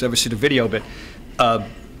know this, ever see the video, but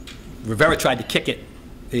Rivera tried to kick it.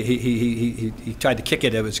 He tried to kick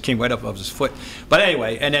it. It came right up of his foot. But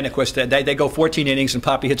anyway, and then of course they go 14 innings, and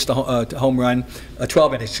Poppy hits the home run.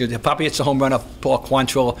 12 innings. Poppy hits the home run off Paul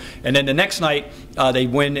Quantrill, and then the next night they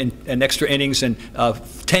win in extra innings, and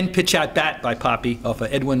 10 pitch at bat by Poppy off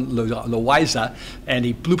of Edwin Loaiza, and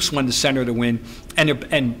he bloops one to center to win. And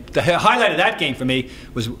the highlight of that game for me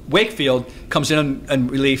was Wakefield comes in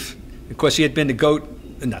relief. Of course, he had been the GOAT.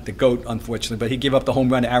 Not the GOAT, unfortunately, but he gave up the home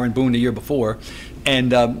run to Aaron Boone the year before,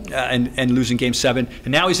 and losing Game 7.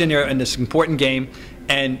 And now he's in there in this important game,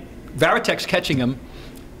 and Varitek's catching him,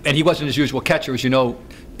 and he wasn't his usual catcher, as you know.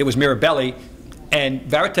 It was Mirabelli, and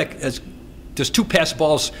Varitek there's 2 pass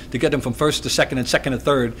balls to get him from first to second and second to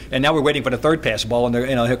third, and now we're waiting for the third pass ball, and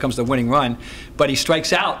here comes the winning run. But he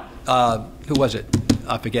strikes out. Who was it?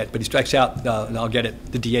 I forget, but he strikes out. I'll get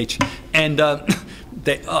it. The DH, and.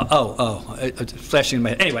 Flashing in my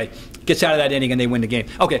head. Anyway, gets out of that inning and they win the game.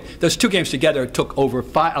 Okay, those 2 games together took over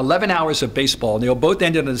 11 hours of baseball. And they both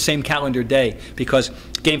ended on the same calendar day because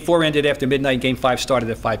Game 4 ended after midnight, Game 5 started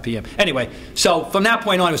at 5 p.m. Anyway, so from that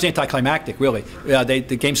point on, it was anticlimactic, really.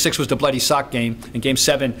 The Game 6 was the bloody sock game, and Game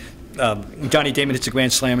 7, Johnny Damon hits a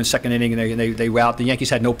grand slam in second inning, and they rout. The Yankees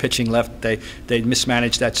had no pitching left. They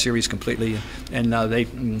mismanaged that series completely, and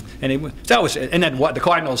then what the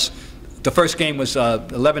Cardinals. The first game was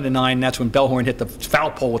 11-9. That's when Bellhorn hit the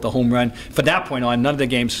foul pole with the home run. From that point on, none of the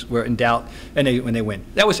games were in doubt, and they win.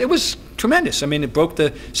 It was tremendous. I mean, it broke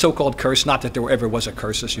the so-called curse. Not that there ever was a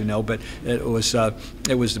curse, as you know, but it was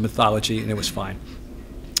the mythology, and it was fine.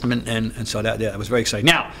 I mean, and so that was very exciting.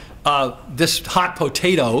 Now, this hot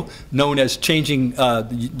potato known as changing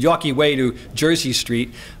Yorkie Way to Jersey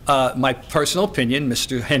Street, my personal opinion,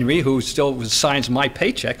 Mr. Henry, who still signs my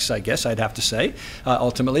paychecks, I guess I'd have to say,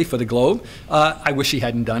 ultimately for the Globe, I wish he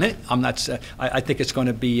hadn't done it. I'm not. I think it's going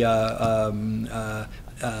to be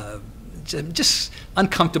just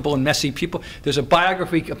uncomfortable and messy. There's a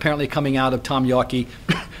biography apparently coming out of Tom Yorkie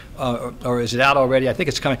or is it out already? I think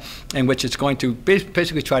it's coming, in which it's going to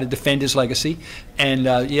basically try to defend his legacy.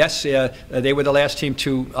 And yes, they were the last team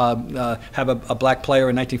to have a black player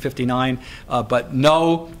in 1959, but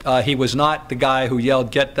no, he was not the guy who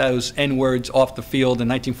yelled, "Get those N-words off the field" in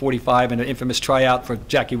 1945 in an infamous tryout for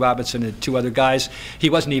Jackie Robinson and 2 other guys. He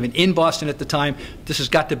wasn't even in Boston at the time. This has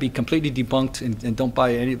got to be completely debunked, and don't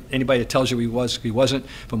buy anybody that tells you he wasn't,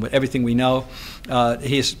 from everything we know.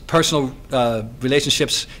 His personal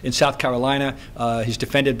relationships in South Carolina, he's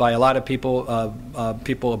defended by a lot of people.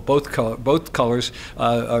 People of both colors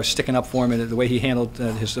are sticking up for him, and the way he handled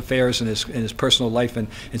his affairs and his personal life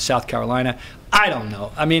in South Carolina. I don't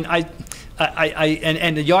know. I mean,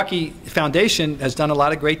 and the Yawkey Foundation has done a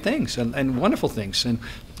lot of great things and wonderful things,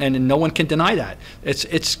 and no one can deny that.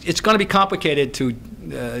 It's going to be complicated to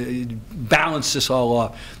balance this all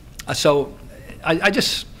off. So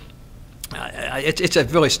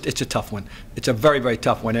it's a tough one. It's a very, very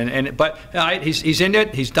tough one. But he's in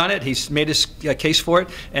it. He's done it. He's made his case for it.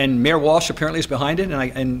 And Mayor Walsh apparently is behind it.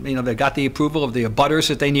 And you know, they got the approval of the abutters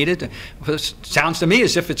that they needed. It sounds to me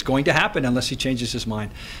as if it's going to happen unless he changes his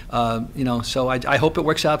mind. You know, so I hope it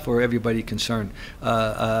works out for everybody concerned.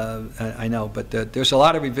 I know, but there's a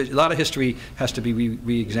lot of history has to be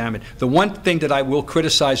re-examined. The one thing that I will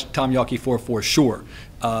criticize Tom Yawkey for sure.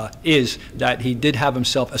 Is that he did have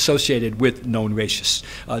himself associated with known racists.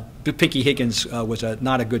 Pinky Higgins was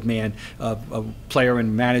not a good man, a player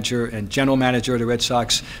and manager and general manager of the Red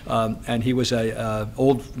Sox, and he was a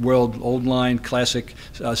old line, classic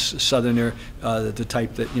Southerner, the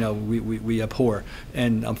type that we abhor.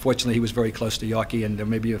 And unfortunately, he was very close to Yawkey, and there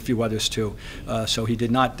may be a few others too. So he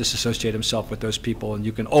did not disassociate himself with those people, and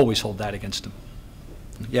you can always hold that against him.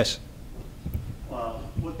 Yes.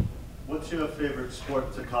 What's your favorite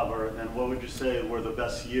sport to cover, and what would you say were the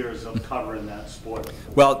best years of covering that sport?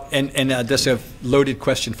 Well, and that's a loaded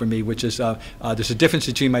question for me, which is there's a difference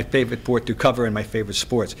between my favorite sport to cover and my favorite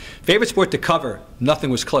sports. Favorite sport to cover,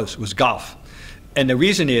 nothing was close, was golf. And the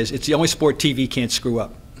reason is it's the only sport TV can't screw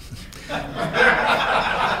up.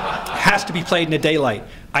 Has to be played in the daylight.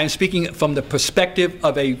 I am speaking from the perspective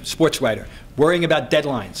of a sports writer, worrying about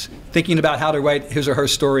deadlines, thinking about how to write his or her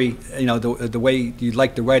story, the way you'd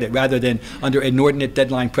like to write it, rather than under inordinate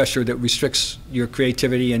deadline pressure that restricts your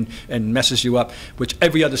creativity and messes you up, which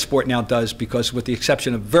every other sport now does, because with the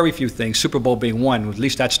exception of very few things, Super Bowl being one, at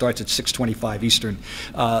least that starts at 6:25 Eastern,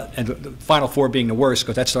 and the Final Four being the worst,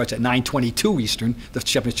 because that starts at 9:22 Eastern, the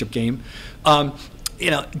championship game.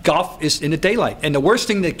 Golf is in the daylight. And the worst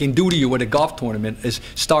thing that can do to you at a golf tournament is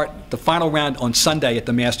start the final round on Sunday at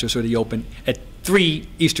the Masters or the Open at 3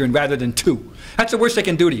 Eastern rather than 2. That's the worst they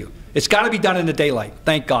can do to you. It's got to be done in the daylight,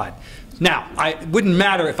 thank God. Now, it wouldn't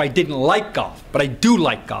matter if I didn't like golf, but I do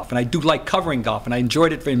like golf, and I do like covering golf, and I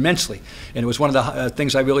enjoyed it immensely. And it was one of the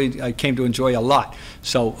things I came to enjoy a lot.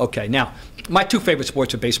 So, okay, now, my 2 favorite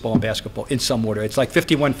sports are baseball and basketball, in some order. It's like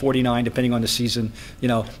 51-49, depending on the season.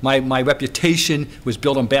 My reputation was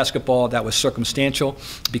built on basketball. That was circumstantial,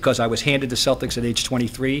 because I was handed the Celtics at age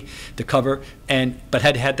 23 to cover. But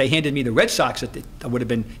had they handed me the Red Sox, I would have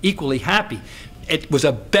been equally happy. It was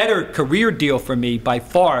a better career deal for me by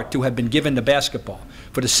far to have been given the basketball,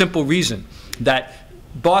 for the simple reason that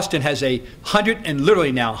Boston has a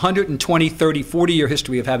 120, 30, 40-year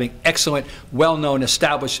history of having excellent, well-known,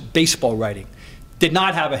 established baseball writing. Did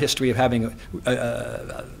not have a history of having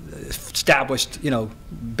established,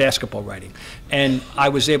 basketball writing. And I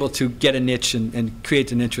was able to get a niche and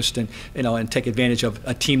create an interest in, and take advantage of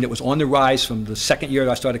a team that was on the rise from the second year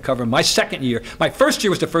that I started covering. My second year, my first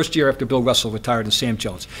year was the first year after Bill Russell retired and Sam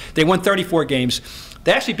Jones. They won 34 games.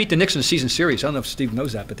 They actually beat the Knicks in the season series. I don't know if Steve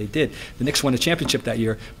knows that, but they did. The Knicks won the championship that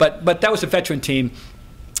year. But that was a veteran team,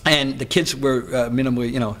 and the kids were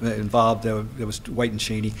minimally, involved. There was White and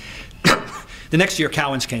Cheney. The next year,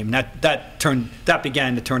 Cowens came. That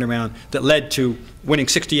began the turnaround that led to winning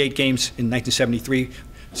 68 games in 1973,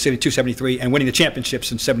 72, 73, and winning the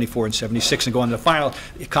championships in 74 and 76, and going to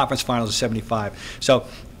the conference finals in 75. So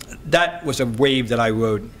that was a wave that I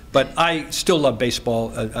rode. But I still love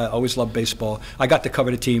baseball. I always loved baseball. I got to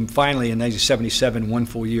cover the team finally in 1977, 1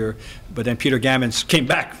 full year. But then Peter Gammons came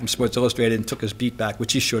back from Sports Illustrated and took his beat back,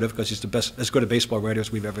 which he should have, because he's the best, as good a baseball writer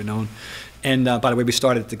as we've ever known. And by the way, we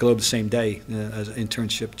started at the Globe the same day as an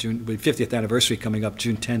internship, with 50th anniversary coming up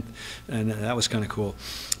June 10th, and that was kind of cool.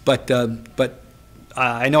 But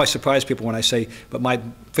I know I surprise people when I say, but my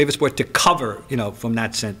favorite sport to cover, from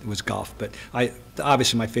that sense, was golf. But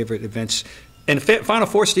obviously my favorite events. And Final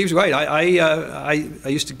Four, Steve's right. I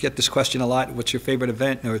used to get this question a lot. What's your favorite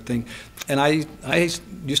event or thing? And I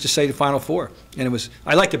used to say the Final Four. And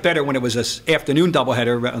I liked it better when it was an afternoon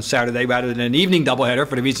doubleheader on Saturday rather than an evening doubleheader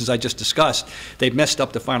for the reasons I just discussed. They've messed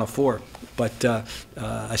up the Final Four, but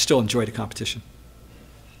I still enjoy the competition.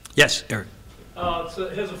 Yes, Eric.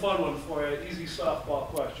 Here's a fun one for you, easy softball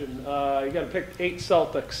question. You got to pick 8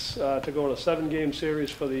 Celtics to go in a 7-game series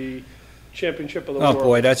for the championship of the world. Oh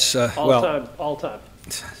boy, that's All time.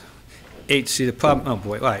 8. See the problem. Oh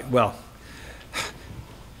boy. All right. Well,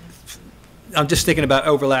 I'm just thinking about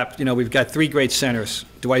overlap. You know, we've got 3 great centers.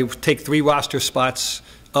 Do I take 3 roster spots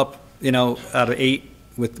up? You know, out of 8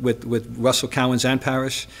 with Russell, Cowens, and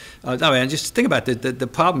Parrish? No, man. Just think about the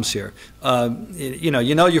problems here. You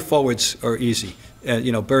know your forwards are easy.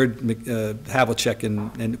 You know, Bird, Havlicek,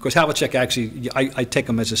 and of course Havlicek actually, I take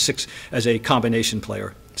him as a combination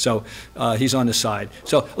player. So he's on the side.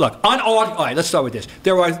 So look, all right, let's start with this.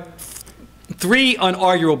 There are 3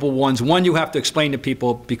 unarguable ones. One you have to explain to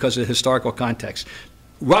people because of historical context.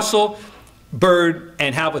 Russell, Bird,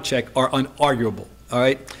 and Havlicek are unarguable. All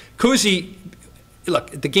right, Cousy.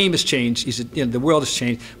 Look, the game has changed. The world has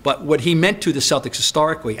changed. But what he meant to the Celtics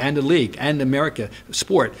historically, and the league, and America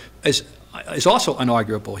sport, is also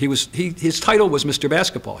unarguable. His title was Mr.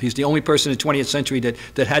 Basketball. He's the only person in the 20th century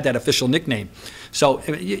that had that official nickname. So,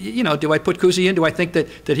 you know, do I put Cousy in? Do I think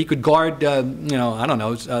that he could guard, you know, I don't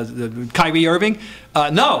know, Kyrie Irving?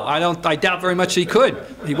 No, I don't. I doubt very much he could.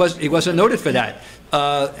 He wasn't noted for that.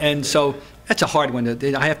 And so that's a hard one.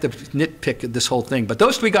 I have to nitpick this whole thing. But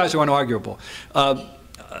those 3 guys are unarguable.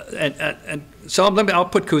 And so I'll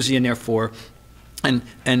put Cousy in there 4. And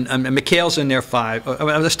McHale's in there 5.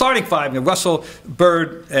 The starting 5, Russell,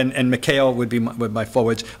 Bird, and McHale would be my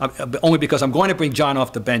forwards. Only because I'm going to bring John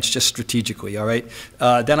off the bench just strategically. All right.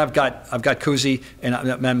 Then I've got Cousy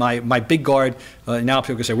and my big guard. Now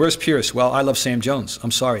people can say, "Where's Pierce?" Well, I love Sam Jones.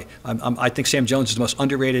 I'm sorry. I think Sam Jones is the most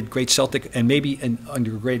underrated great Celtic and maybe an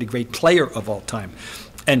underrated great player of all time.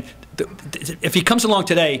 And if he comes along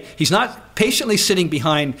today, he's not patiently sitting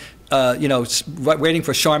behind. You know, waiting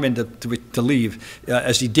for Sharman to leave,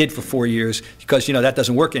 as he did for 4 years, because you know that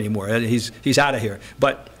doesn't work anymore. He's out of here.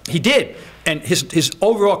 But he did, and his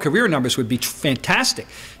overall career numbers would be fantastic.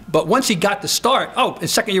 But once he got the start,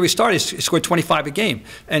 his second year he started, he scored 25 a game,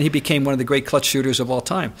 and he became one of the great clutch shooters of all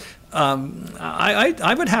time.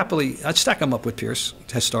 I would I'd stack him up with Pierce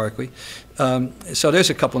historically. So there's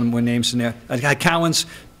a couple more names in there. Cowens.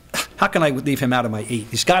 How can I leave him out of my 8?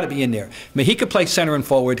 He's got to be in there. I mean, he could play center and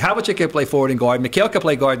forward. Havlicek could play forward and guard. McHale could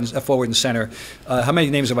play guard and forward and center. How many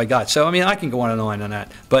names have I got? So, I mean, I can go on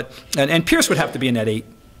that. But and Pierce would have to be in that 8.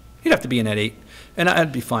 He'd have to be in that 8. And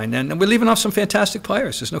I'd be fine. And we're leaving off some fantastic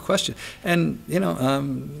players. There's no question. And, you know,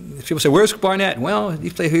 if people say, where's Barnett? Well,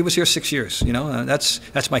 he was here 6 years. You know, that's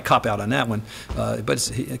my cop-out on that one.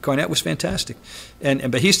 But Garnett was fantastic.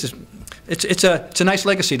 But he's just, it's a nice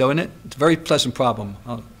legacy, though, isn't it? It's a very pleasant problem.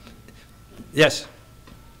 Yes.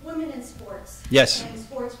 Women in sports. Yes. And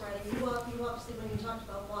sports writing. You obviously, when you talked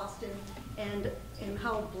about Boston and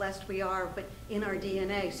how blessed we are, but in our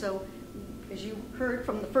DNA. So, as you heard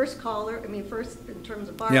from the first caller, first in terms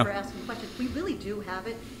of Barbara asking questions, we really do have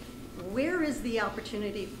it. Where is the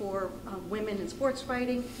opportunity for women in sports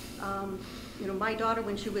writing? You know, my daughter,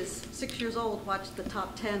 when she was 6 years old, watched the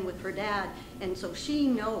top 10 with her dad, and so she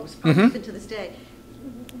knows, probably even to this day.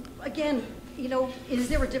 Again, you know, is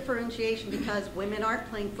there a differentiation because women aren't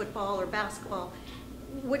playing football or basketball?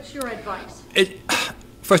 What's your advice?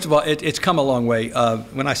 First of all, it's come a long way.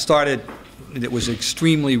 When I started, it was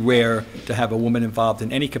extremely rare to have a woman involved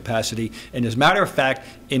in any capacity. And as a matter of fact,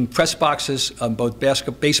 in press boxes, both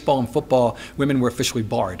baseball and football, women were officially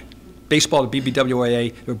barred. Baseball, the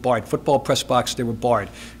BBWAA, they were barred. Football press box, they were barred.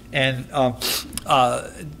 And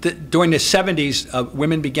during the 70s,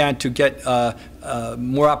 women began to get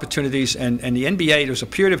more opportunities, and the NBA, there was a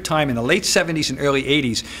period of time in the late 70s and early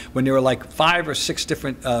 80s when there were like 5 or 6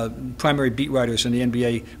 different primary beat writers in the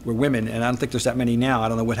NBA were women, and I don't think there's that many now. I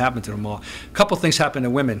don't know what happened to them all. A couple things happened to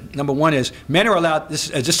women. Number one is men are allowed, does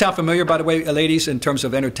this sound familiar, by the way, ladies, in terms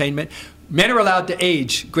of entertainment? Men are allowed to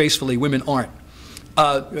age gracefully, women aren't.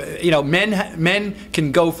 You know, men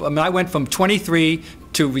can go, I went from 23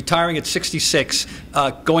 to retiring at 66,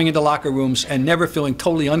 going into locker rooms and never feeling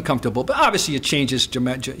totally uncomfortable. But obviously it changes, you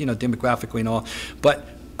know, demographically and all. But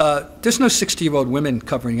there's no 60-year-old women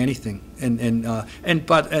covering anything, and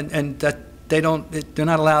that they're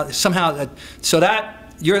not allowed somehow. So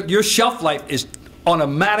that your shelf life is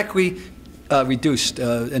automatically reduced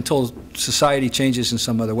until society changes in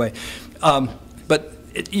some other way. But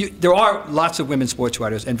there are lots of women sports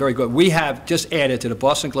writers, and very good. We have just added to the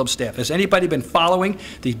Boston Globe staff. Has anybody been following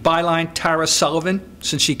the byline Tara Sullivan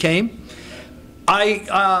since she came?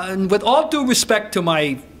 With all due respect to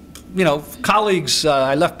my, colleagues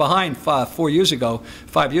I left behind 5 years ago,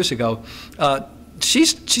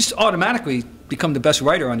 she's automatically become the best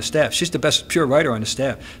writer on the staff. She's the best pure writer on the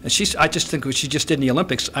staff, and I just think what she just did in the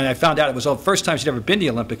Olympics, and I found out it was the first time she'd ever been to the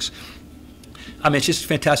Olympics. I mean, she's a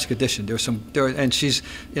fantastic addition. And she's,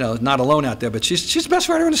 not alone out there, but she's the best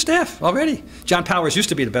writer on the staff already. John Powers used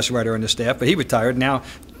to be the best writer on the staff, but he retired. Now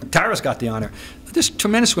Tara's got the honor. There's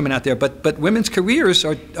tremendous women out there, but women's careers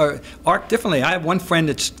are arc differently. I have one friend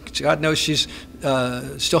that's, God knows, she's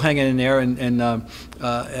still hanging in there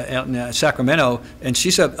out in Sacramento, and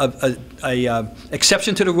she's a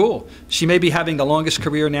exception to the rule. She may be having the longest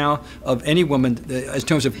career now of any woman in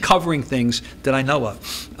terms of covering things that I know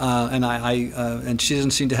of, and she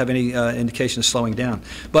doesn't seem to have any indication of slowing down.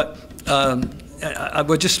 But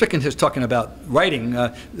we're just talking about writing.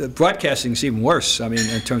 Broadcasting is even worse. I mean,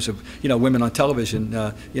 in terms of women on television,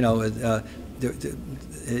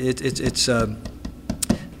 it's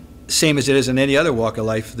same as it is in any other walk of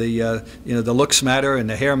life. The looks matter, and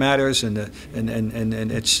the hair matters, and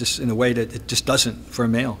it's just in a way that it just doesn't for a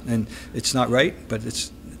male, and it's not right. But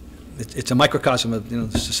it's a microcosm of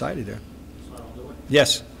the society there.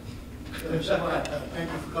 Yes. Thank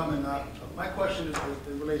you for coming. My question is,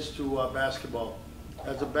 it relates to basketball.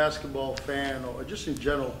 As a basketball fan, or just in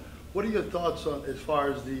general, what are your thoughts on, as far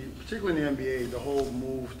as particularly in the NBA, the whole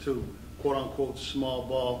move to quote-unquote small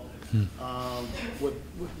ball, with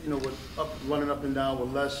running up and down with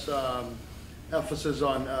less emphasis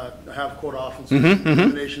on half-court offense,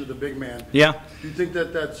 elimination of the big man. Yeah. Do you think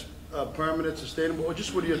that that's permanent, sustainable, or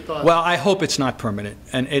just what are your thoughts? Well, I hope it's not permanent,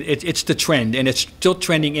 and it's the trend, and it's still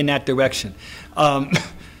trending in that direction.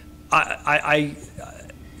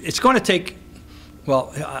 It's going to take,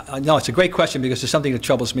 well, no, it's a great question because it's something that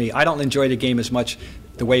troubles me. I don't enjoy the game as much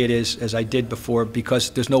the way it is as I did before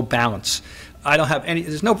because there's no balance. I don't have any,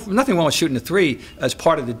 there's nothing wrong with shooting the three as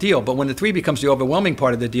part of the deal, but when the three becomes the overwhelming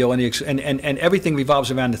part of the deal and everything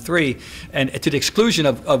revolves around the three, and to the exclusion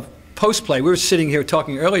of post play. We were sitting here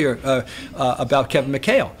talking earlier about Kevin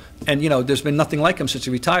McHale, and there's been nothing like him since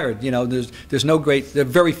he retired. There are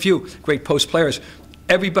very few great post players.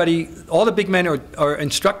 Everybody, all the big men are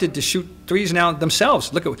instructed to shoot threes now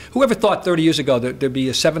themselves. Look at whoever thought 30 years ago that there'd be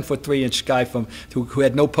a 7'3" guy who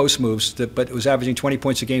had no post moves, but was averaging 20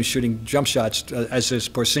 points a game shooting jump shots, as is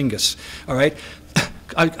Porzingis. All right,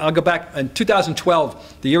 I'll go back in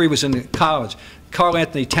 2012, the year he was in college. Karl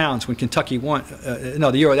Anthony Towns, when Kentucky won, that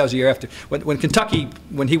was the year after.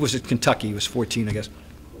 When he was at Kentucky, he was 14, I guess.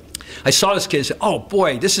 I saw this kid and said, oh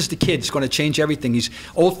boy, this is the kid that's going to change everything. He's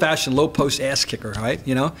old-fashioned low-post ass kicker, right?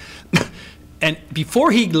 And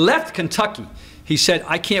before he left Kentucky, he said,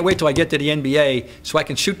 I can't wait till I get to the NBA so I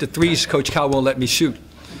can shoot the threes Coach Cal won't let me shoot.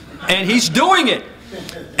 And he's doing it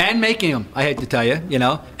and making them, I hate to tell you,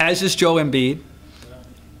 as is Joel Embiid.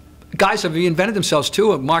 Guys have reinvented themselves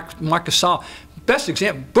too. Marc Gasol. Best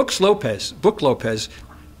example, Brook Lopez,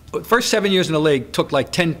 first 7 years in the league, took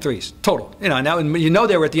like 10 threes total. Now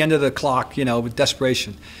they were at the end of the clock, with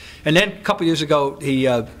desperation. And then a couple years ago, he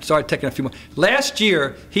started taking a few more. Last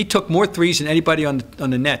year, he took more threes than anybody on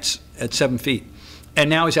the Nets at 7 feet. And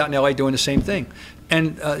now he's out in LA doing the same thing.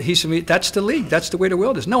 And that's the league. That's the way the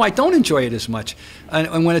world is. No, I don't enjoy it as much.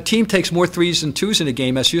 And when a team takes more threes and twos in a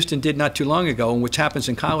game, as Houston did not too long ago, and which happens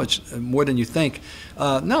in college more than you think,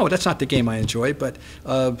 no, that's not the game I enjoy. But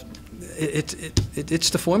it's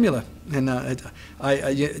the formula. And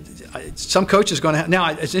some coaches are going to have.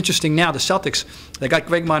 Now, it's interesting now, the Celtics, they got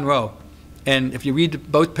Greg Monroe. And if you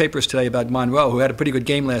read both papers today about Monroe, who had a pretty good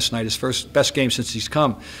game last night, his best game since he's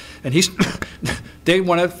come, and they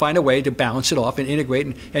want to find a way to balance it off and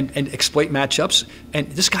integrate and exploit matchups. And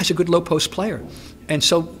this guy's a good low post player, and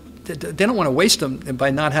so they don't want to waste him by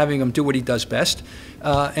not having him do what he does best.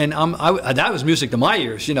 And that was music to my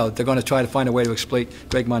ears. They're going to try to find a way to exploit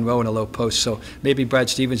Greg Monroe in a low post. So maybe Brad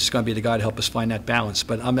Stevens is going to be the guy to help us find that balance.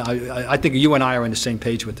 But I think you and I are on the same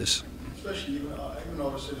page with this. Especially even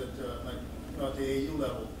obviously that at the AAU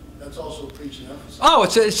level, that's also preaching emphasis. Oh,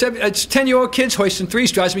 it's 10-year-old kids hoisting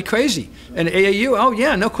threes drives me crazy. And AAU, oh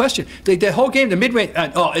yeah, no question. The whole game, the mid-range,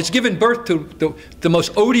 it's given birth to the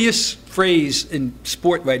most odious phrase in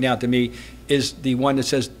sport right now to me is the one that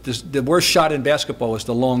says the worst shot in basketball is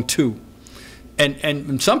the long two. And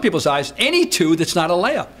in some people's eyes, any two that's not a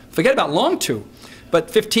layup. Forget about long two, but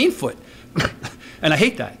 15-foot. And I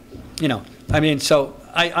hate that.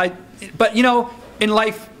 But in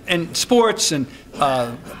life and sports and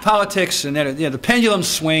politics and the pendulum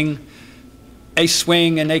swing. they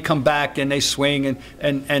swing and they come back and they swing,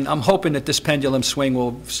 and I'm hoping that this pendulum swing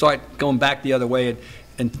will start going back the other way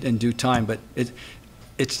in due time. But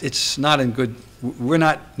it's not in good. We're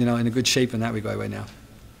not in a good shape in that regard right now.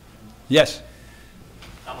 Yes.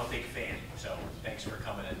 I'm a big fan, so thanks for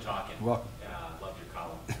coming and talking. You're welcome. Love your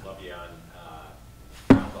column. Love you on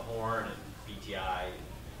Around the Horn and BTI.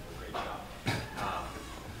 Great job.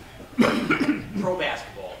 Pro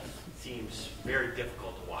basketball seems very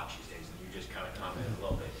difficult to watch these days, and you just kind of commented a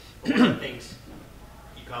little bit. But one of the things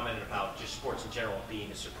you commented about, just sports in general, being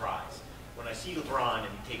a surprise. When I see LeBron and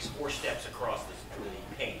he takes 4 steps across the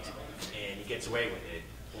paint and he gets away with it,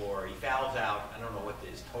 or he fouls out, I don't know what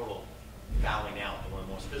his total fouling out, one of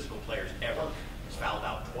the most physical players ever, has fouled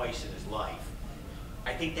out twice in his life.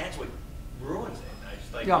 I think that's what ruins it. I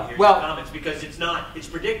just like to hear your comments, because it's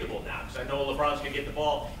predictable now. Because I know LeBron's going to get the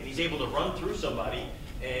ball and he's able to run through somebody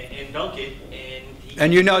and dunk it.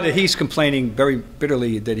 And you know that he's complaining very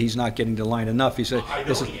bitterly that he's not getting to the line enough. He's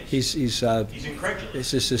incredulous.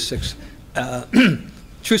 This is six.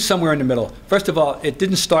 Truth somewhere in the middle. First of all, it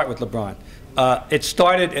didn't start with LeBron. It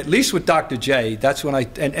started at least with Dr. J. That's when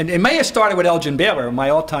and it may have started with Elgin Baylor, my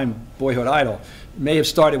all-time boyhood idol. It may have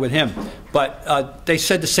started with him. But they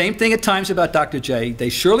said the same thing at times about Dr. J. They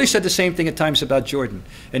surely said the same thing at times about Jordan.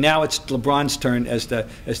 And now it's LeBron's turn as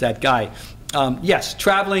that guy. Yes,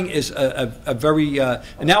 traveling is a very, and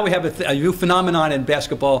now we have a new phenomenon in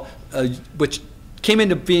basketball, which came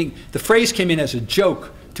into being, the phrase came in as a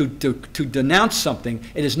joke to denounce something.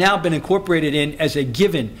 It has now been incorporated in as a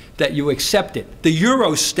given that you accept it. The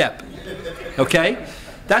Euro step, okay?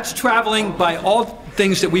 That's traveling by all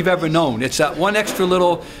things that we've ever known. It's that one extra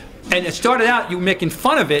little, and it started out you were making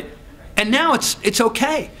fun of it, and now it's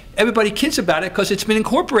okay. Everybody kids about it because it's been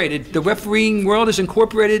incorporated. The refereeing world is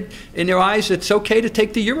incorporated in their eyes. It's okay to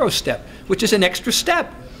take the Euro step, which is an extra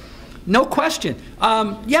step. No question.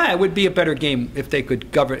 Yeah, it would be a better game if they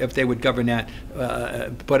could govern. If they would govern that.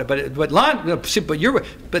 But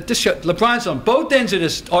this show, LeBron's on both ends of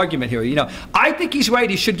this argument here. I think he's right.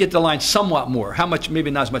 He should get to the line somewhat more. How much? Maybe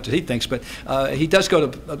not as much as he thinks, but he does go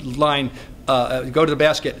to the line, go to the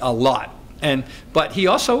basket a lot. But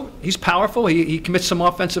he's powerful. He commits some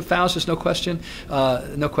offensive fouls. There's no question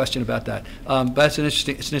about that. But it's an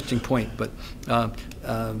interesting point. But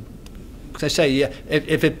as I say, yeah,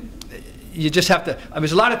 you just have to.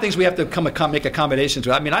 There's a lot of things we have to make accommodations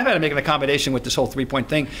with. I've had to make an accommodation with this whole 3-point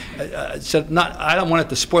thing. I don't want it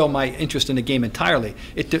to spoil my interest in the game entirely.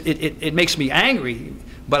 It makes me angry,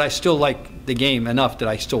 but I still like the game enough that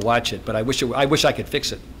I still watch it. But I wish I could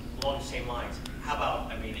fix it. Along the same lines, how about?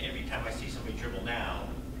 Every time I see somebody dribble now,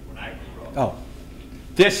 when I grew up. Oh,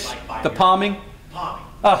 the palming. Palming.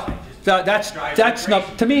 Oh, that's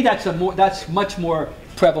not, to me. That's much more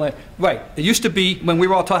prevalent. Right. It used to be when we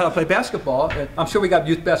were all taught how to play basketball. I'm sure we got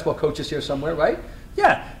youth basketball coaches here somewhere, right?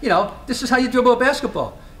 Yeah. This is how you dribble a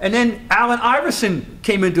basketball. And then Allen Iverson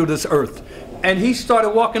came into this earth, and he started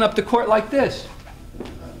walking up the court like this.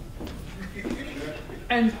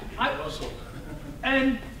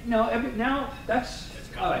 Now that's.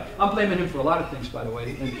 All right. I'm blaming him for a lot of things, by the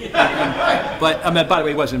way. But by the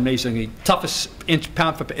way, he was amazingly toughest inch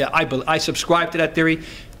pound for. I subscribe to that theory.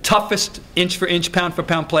 Toughest inch for inch, pound for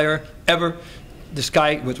pound player ever. This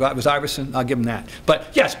guy was Iverson. I'll give him that. But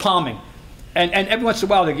yes, palming, and every once in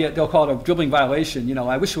a while they'll call it a dribbling violation.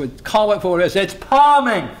 I wish we would call it for what it is. It's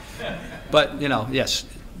palming. But yes,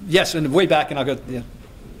 and way back, and I'll go. Yeah.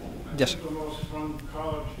 Yes. The most fun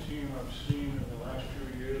college team I've seen in the last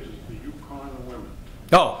few years is the UConn women.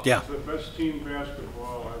 Oh, yeah. It's the best team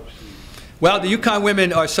basketball I've seen. Well, the UConn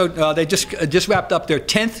women are they just wrapped up their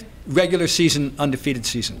 10th regular season undefeated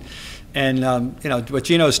season, and what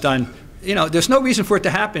Gino's done. There's no reason for it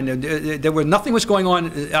to happen. Nothing was going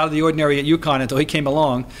on out of the ordinary at UConn until he came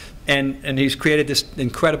along, and he's created this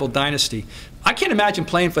incredible dynasty. I can't imagine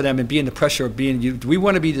playing for them and being the pressure of being. Do we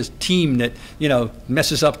want to be this team that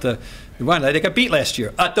messes up the run? They got beat last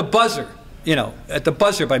year at the buzzer. At the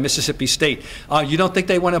buzzer by Mississippi State. You don't think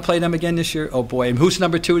they want to play them again this year? Oh boy! And who's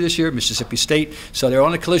number 2 this year? Mississippi State. So they're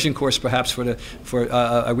on a collision course, perhaps, for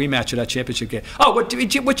a rematch of that championship game. Oh, what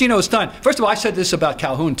Gino's done? First of all, I said this about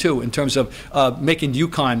Calhoun too, in terms of making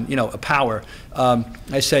UConn, a power.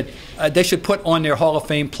 I said they should put on their Hall of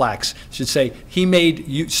Fame plaques. Should say he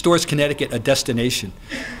made Storrs, Connecticut, a destination.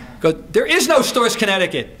 Because there is no Storrs,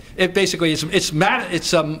 Connecticut. It basically it's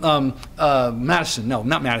Madison. No,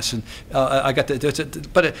 not Madison.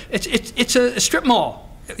 It's a strip mall.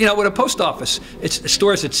 With a post office. It's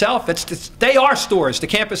Storrs itself. They are Storrs. The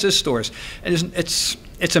campus is Storrs, and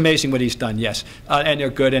it's amazing what he's done, yes. And they're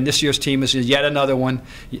good. And this year's team is yet another one.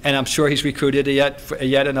 And I'm sure he's recruited yet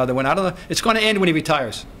another one. I don't know. It's going to end when he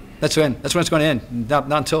retires. That's when it's going to end.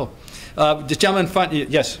 Not until. The gentleman in front,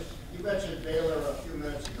 yes. You mentioned Baylor a few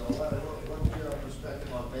minutes ago. What's your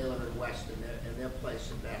perspective on Baylor and West and their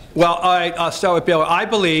place in basketball? Well, all right, I'll start with Baylor. I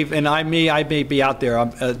believe, and I may be out there,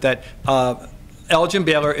 that Elgin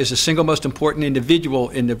Baylor is the single most important individual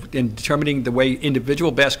in determining the way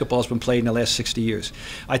individual basketball has been played in the last 60 years.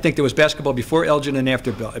 I think there was basketball before Elgin and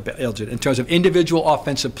after Elgin in terms of individual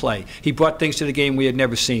offensive play. He brought things to the game we had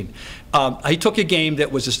never seen. He took a game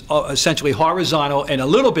that was essentially horizontal and a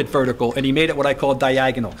little bit vertical, and he made it what I call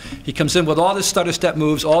diagonal. He comes in with all the stutter step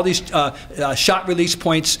moves, all these shot release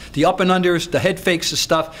points, the up and unders, the head fakes, the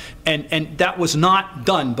stuff, and that was not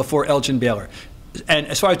done before Elgin Baylor. And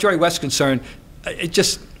as far as Jerry West is concerned, it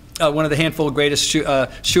just one of the handful of greatest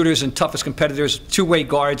shooters and toughest competitors, two-way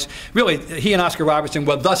guards. Really, he and Oscar Robertson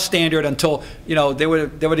were the standard until, you know, they were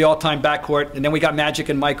the all-time backcourt, and then we got Magic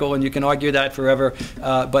and Michael, and you can argue that forever.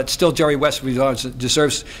 But still, Jerry West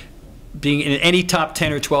deserves being in any top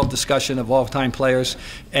 10 or 12 discussion of all-time players,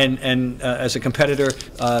 and as a competitor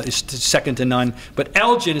is second to none. But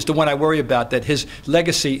Elgin is the one I worry about, that his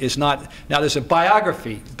legacy is not. Now there's a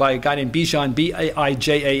biography by a guy named Bijan,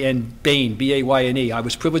 B-A-I-J-A-N, Bain, B-A-Y-N-E. I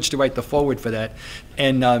was privileged to write the foreword for that,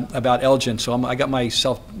 and about Elgin. So I got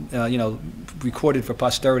myself, you know, recorded for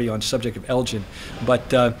posterity on the subject of Elgin.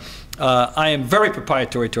 But I am very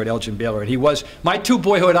proprietary toward Elgin Baylor, and he was my two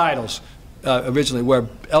boyhood idols. Originally were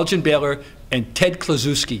Elgin Baylor and Ted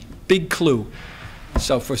Kluszewski, Big Clue.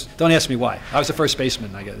 So don't ask me why. I was the first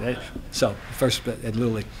baseman, I guess. So first at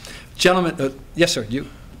Little League. Gentlemen, yes, sir. You?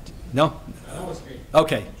 No? That was great.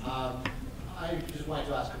 Okay. I just wanted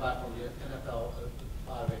to ask about from the NFL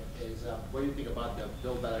part of it is what do you think about the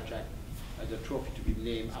Bill Belichick, the trophy to be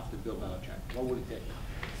named after Bill Belichick? What would it take?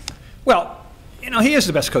 Well, you know, he is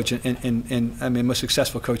the best coach I mean, most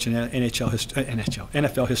successful coach in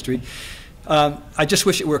NFL history. I just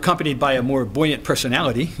wish it were accompanied by a more buoyant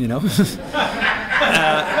personality, you know.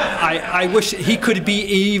 I wish he could be an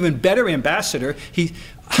even better ambassador.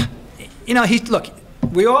 Look,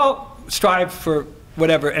 we all strive for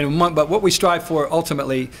whatever, but what we strive for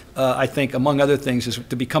ultimately, I think, among other things, is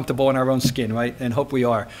to be comfortable in our own skin, right, and hope we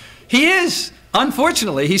are. He is.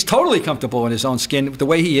 Unfortunately, he's totally comfortable in his own skin, the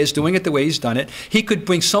way he is, doing it the way he's done it. He could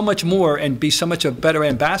bring so much more and be so much a better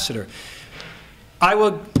ambassador.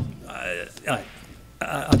 I'll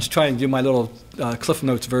just try and do my little Cliff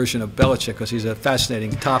Notes version of Belichick, because he's a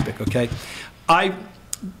fascinating topic, okay? I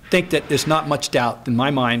think that there's not much doubt in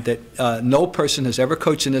my mind that no person has ever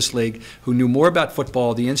coached in this league who knew more about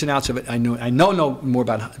football, the ins and outs of it. I know more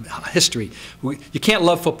about history. You can't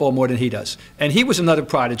love football more than he does. And he was another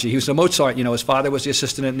prodigy. He was a Mozart. You know, his father was the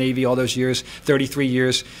assistant at Navy all those years, 33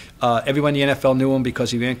 years. Everyone in the NFL knew him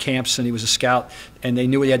because he ran camps and he was a scout. And they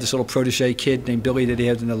knew he had this little protege kid named Billy that he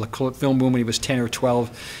had in the film room when he was 10 or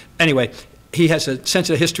 12. Anyway, he has a sense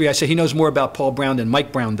of history. I say he knows more about Paul Brown than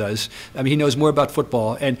Mike Brown does. I mean, he knows more about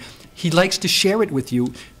football, and he likes to share it with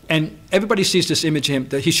you. And everybody sees this image of him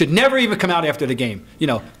that he should never even come out after the game. You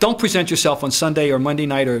know, don't present yourself on Sunday or Monday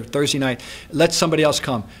night or Thursday night. Let somebody else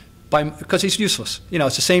come, because he's useless. You know,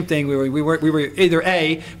 it's the same thing. We were either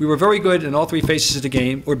A, we were very good in all three phases of the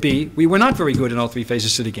game, or B, we were not very good in all three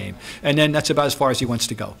phases of the game. And then that's about as far as he wants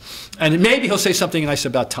to go. And maybe he'll say something nice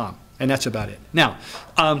about Tom, and that's about it. Now.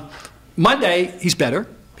 Monday, he's better.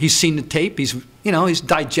 He's seen the tape. He's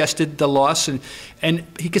digested the loss, and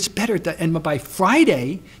he gets better. And by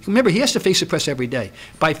Friday, remember, he has to face the press every day.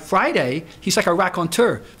 By Friday, he's like a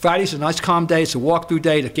raconteur. Friday's a nice, calm day. It's a walkthrough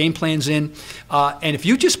day. The game plan's in. And if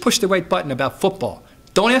you just push the right button about football,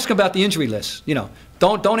 don't ask him about the injury list. You know,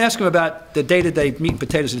 don't ask him about the day-to-day meat and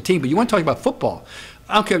potatoes of the team. But you want to talk about football.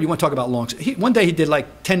 I don't care if you want to talk about longs. One day he did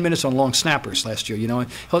like 10 minutes on long snappers last year, you know,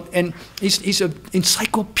 and he's an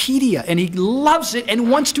encyclopedia, and he loves it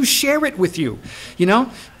and wants to share it with you, you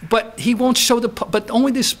know, but he won't show but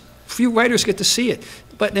only this few writers get to see it.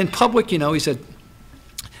 But in public, you know, he said,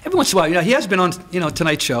 every once in a while, you know, he has been on, you know,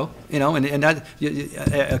 Tonight Show, you know, and that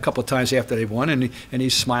a couple of times after they've won, and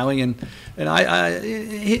he's smiling, and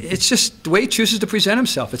it's just the way he chooses to present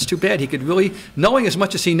himself. It's too bad. He could really, knowing as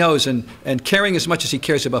much as he knows and caring as much as he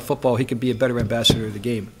cares about football, he could be a better ambassador of the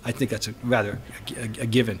game. I think that's a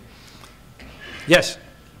given. Yes.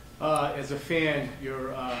 As a fan,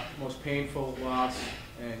 your most painful loss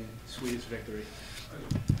and sweetest victory.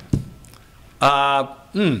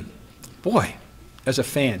 Boy. As a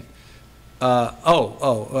fan,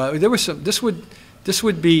 there was some. This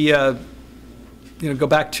would be, you know, go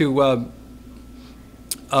back to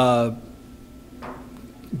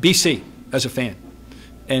BC as a fan.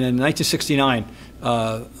 And in 1969,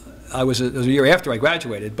 it was a year after I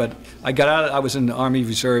graduated, but I got out. I was in the Army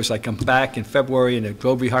Reserves. I come back in February, and the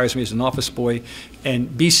Globe rehires me as an office boy. And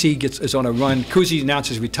BC is on a run. Cousy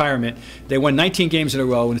announces retirement. They won 19 games in a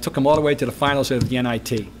row, and it took them all the way to the finals of the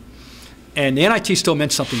NIT. And the NIT still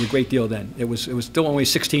meant something a great deal then. It was still only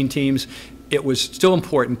 16 teams. It was still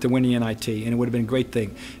important to win the NIT, and it would have been a great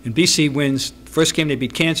thing. And BC wins. First game they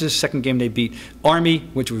beat Kansas. Second game they beat Army,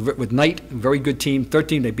 which was with Knight, a very good team. Third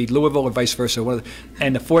team they beat Louisville, or vice versa.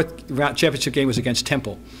 And the fourth round championship game was against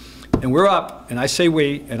Temple. And we're up, and I say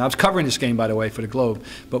we, and I was covering this game, by the way, for the Globe.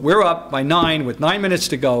 But we're up by 9 with 9 minutes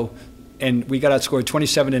to go, and we got outscored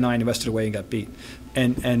 27-9 the rest of the way and got beat.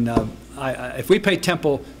 And if we played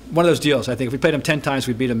Temple, one of those deals, I think if we played them 10 times,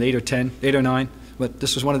 we'd beat them 8 or 10, 8 or 9. But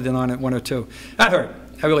this was one of the 1 or 2. That hurt.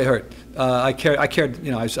 That really hurt. I cared.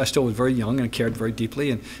 You know, I still was very young and cared very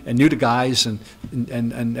deeply, and knew the guys and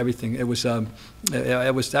everything. It was that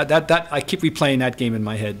I keep replaying that game in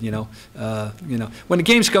my head. You know, when the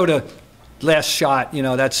games go to last shot,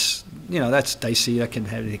 that's dicey. That can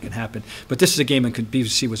happen. But this is a game in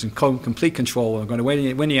BC was in complete control. We're going to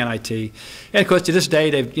win the NIT, and of course to this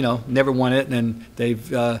day they've never won it, and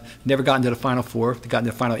they've never gotten to the Final Four. They've gotten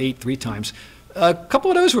to the Final 8 3 times. A couple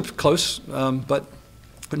of those were close, but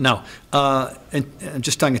no. And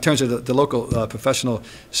just talking in terms of the local professional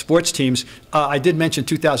sports teams, I did mention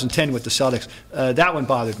 2010 with the Celtics. That one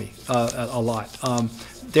bothered me a lot.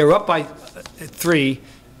 They were up by 3,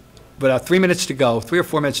 but 3 minutes to go, 3 or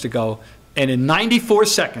 4 minutes to go, and in 94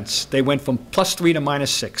 seconds they went from +3 to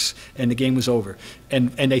 -6, and the game was over.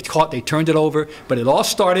 And they turned it over, but it all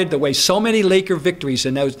started the way so many Laker victories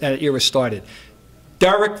in that era started.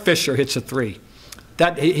 Derek Fisher hits a 3.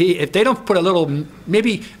 If they don't put a little,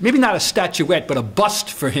 maybe not a statuette, but a bust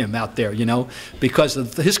for him out there, because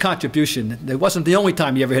of his contribution. It wasn't the only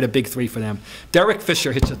time he ever hit a big 3 for them. Derek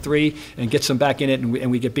Fisher hits a 3 and gets them back in it, and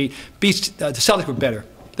we get beat. The Celtics were better.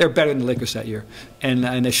 They were better than the Lakers that year,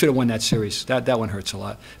 and they should have won that series. That one hurts a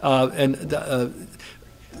lot.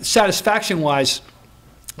 Satisfaction-wise,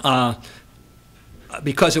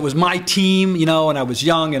 because it was my team, and I was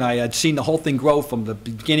young, and I had seen the whole thing grow from the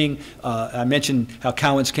beginning. I mentioned how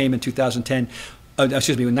Cowens came in 2010. In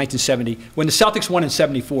 1970. When the Celtics won in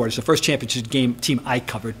 '74, it's the first championship team I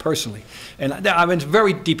covered personally. And I was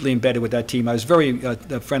very deeply embedded with that team. I was very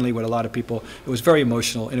friendly with a lot of people. It was very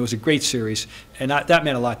emotional, and it was a great series. And that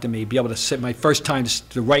meant a lot to me, be able to sit my first time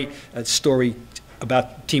to write a story about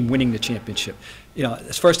the team winning the championship.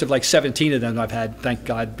 It's first of like 17 of them I've had, thank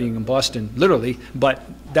God, being in Boston, literally. But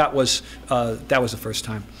that was the first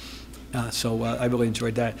time. So I really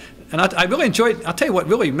enjoyed that. And I really enjoyed, I'll tell you what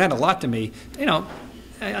really meant a lot to me,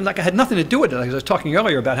 and like I had nothing to do with it. Like I was talking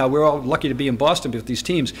earlier about how we're all lucky to be in Boston with these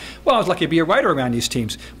teams. Well, I was lucky to be a writer around these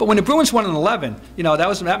teams. But when the Bruins won in 11,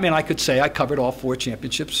 that meant I could say I covered all 4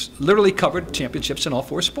 championships, literally covered championships in all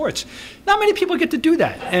 4 sports. Not many people get to do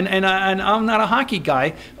that. And I'm not a hockey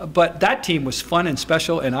guy, but that team was fun and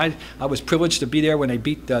special, and I was privileged to be there when they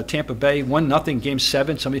beat Tampa Bay 1-0, Game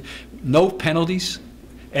 7, no penalties.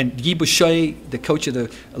 And Guy Boucher, the coach of the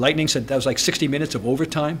Lightning, said that was like 60 minutes of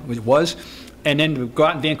overtime. It was. And then go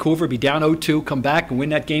out in Vancouver, be down 0-2, come back and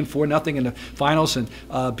win that game 4-0 in the finals, and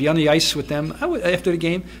be on the ice with them after the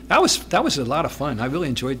game. That was a lot of fun. I really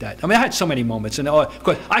enjoyed that. I had so many moments. And of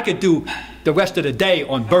course, I could do the rest of the day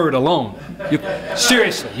on Bird alone.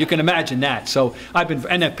 Seriously, you can imagine that. So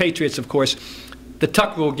and the Patriots, of course. The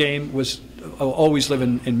Tuck Rule game was always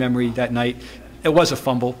living in memory that night. It was a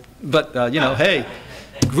fumble, but hey.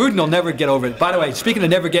 Gruden will never get over it. By the way, speaking of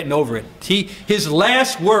never getting over it, his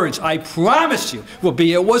last words, I promise you, will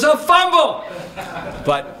be, it was a fumble!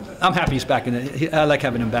 But I'm happy he's back in it. I like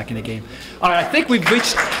having him back in the game. All right, I think we've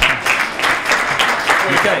reached...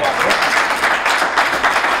 Okay.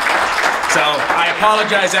 So I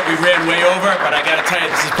apologize that we ran way over, but I got to tell you,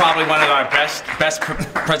 this is probably one of our best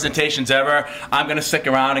presentations ever. I'm going to stick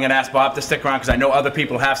around. I'm going to ask Bob to stick around because I know other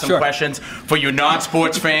people have some questions. For you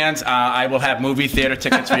non-sports fans, I will have movie theater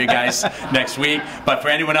tickets for you guys next week. But for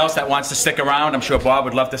anyone else that wants to stick around, I'm sure Bob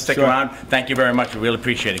would love to stick around. Thank you very much. We really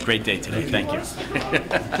appreciate it. Great day today. Thank you.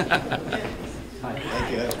 Thank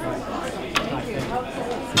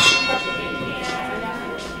you.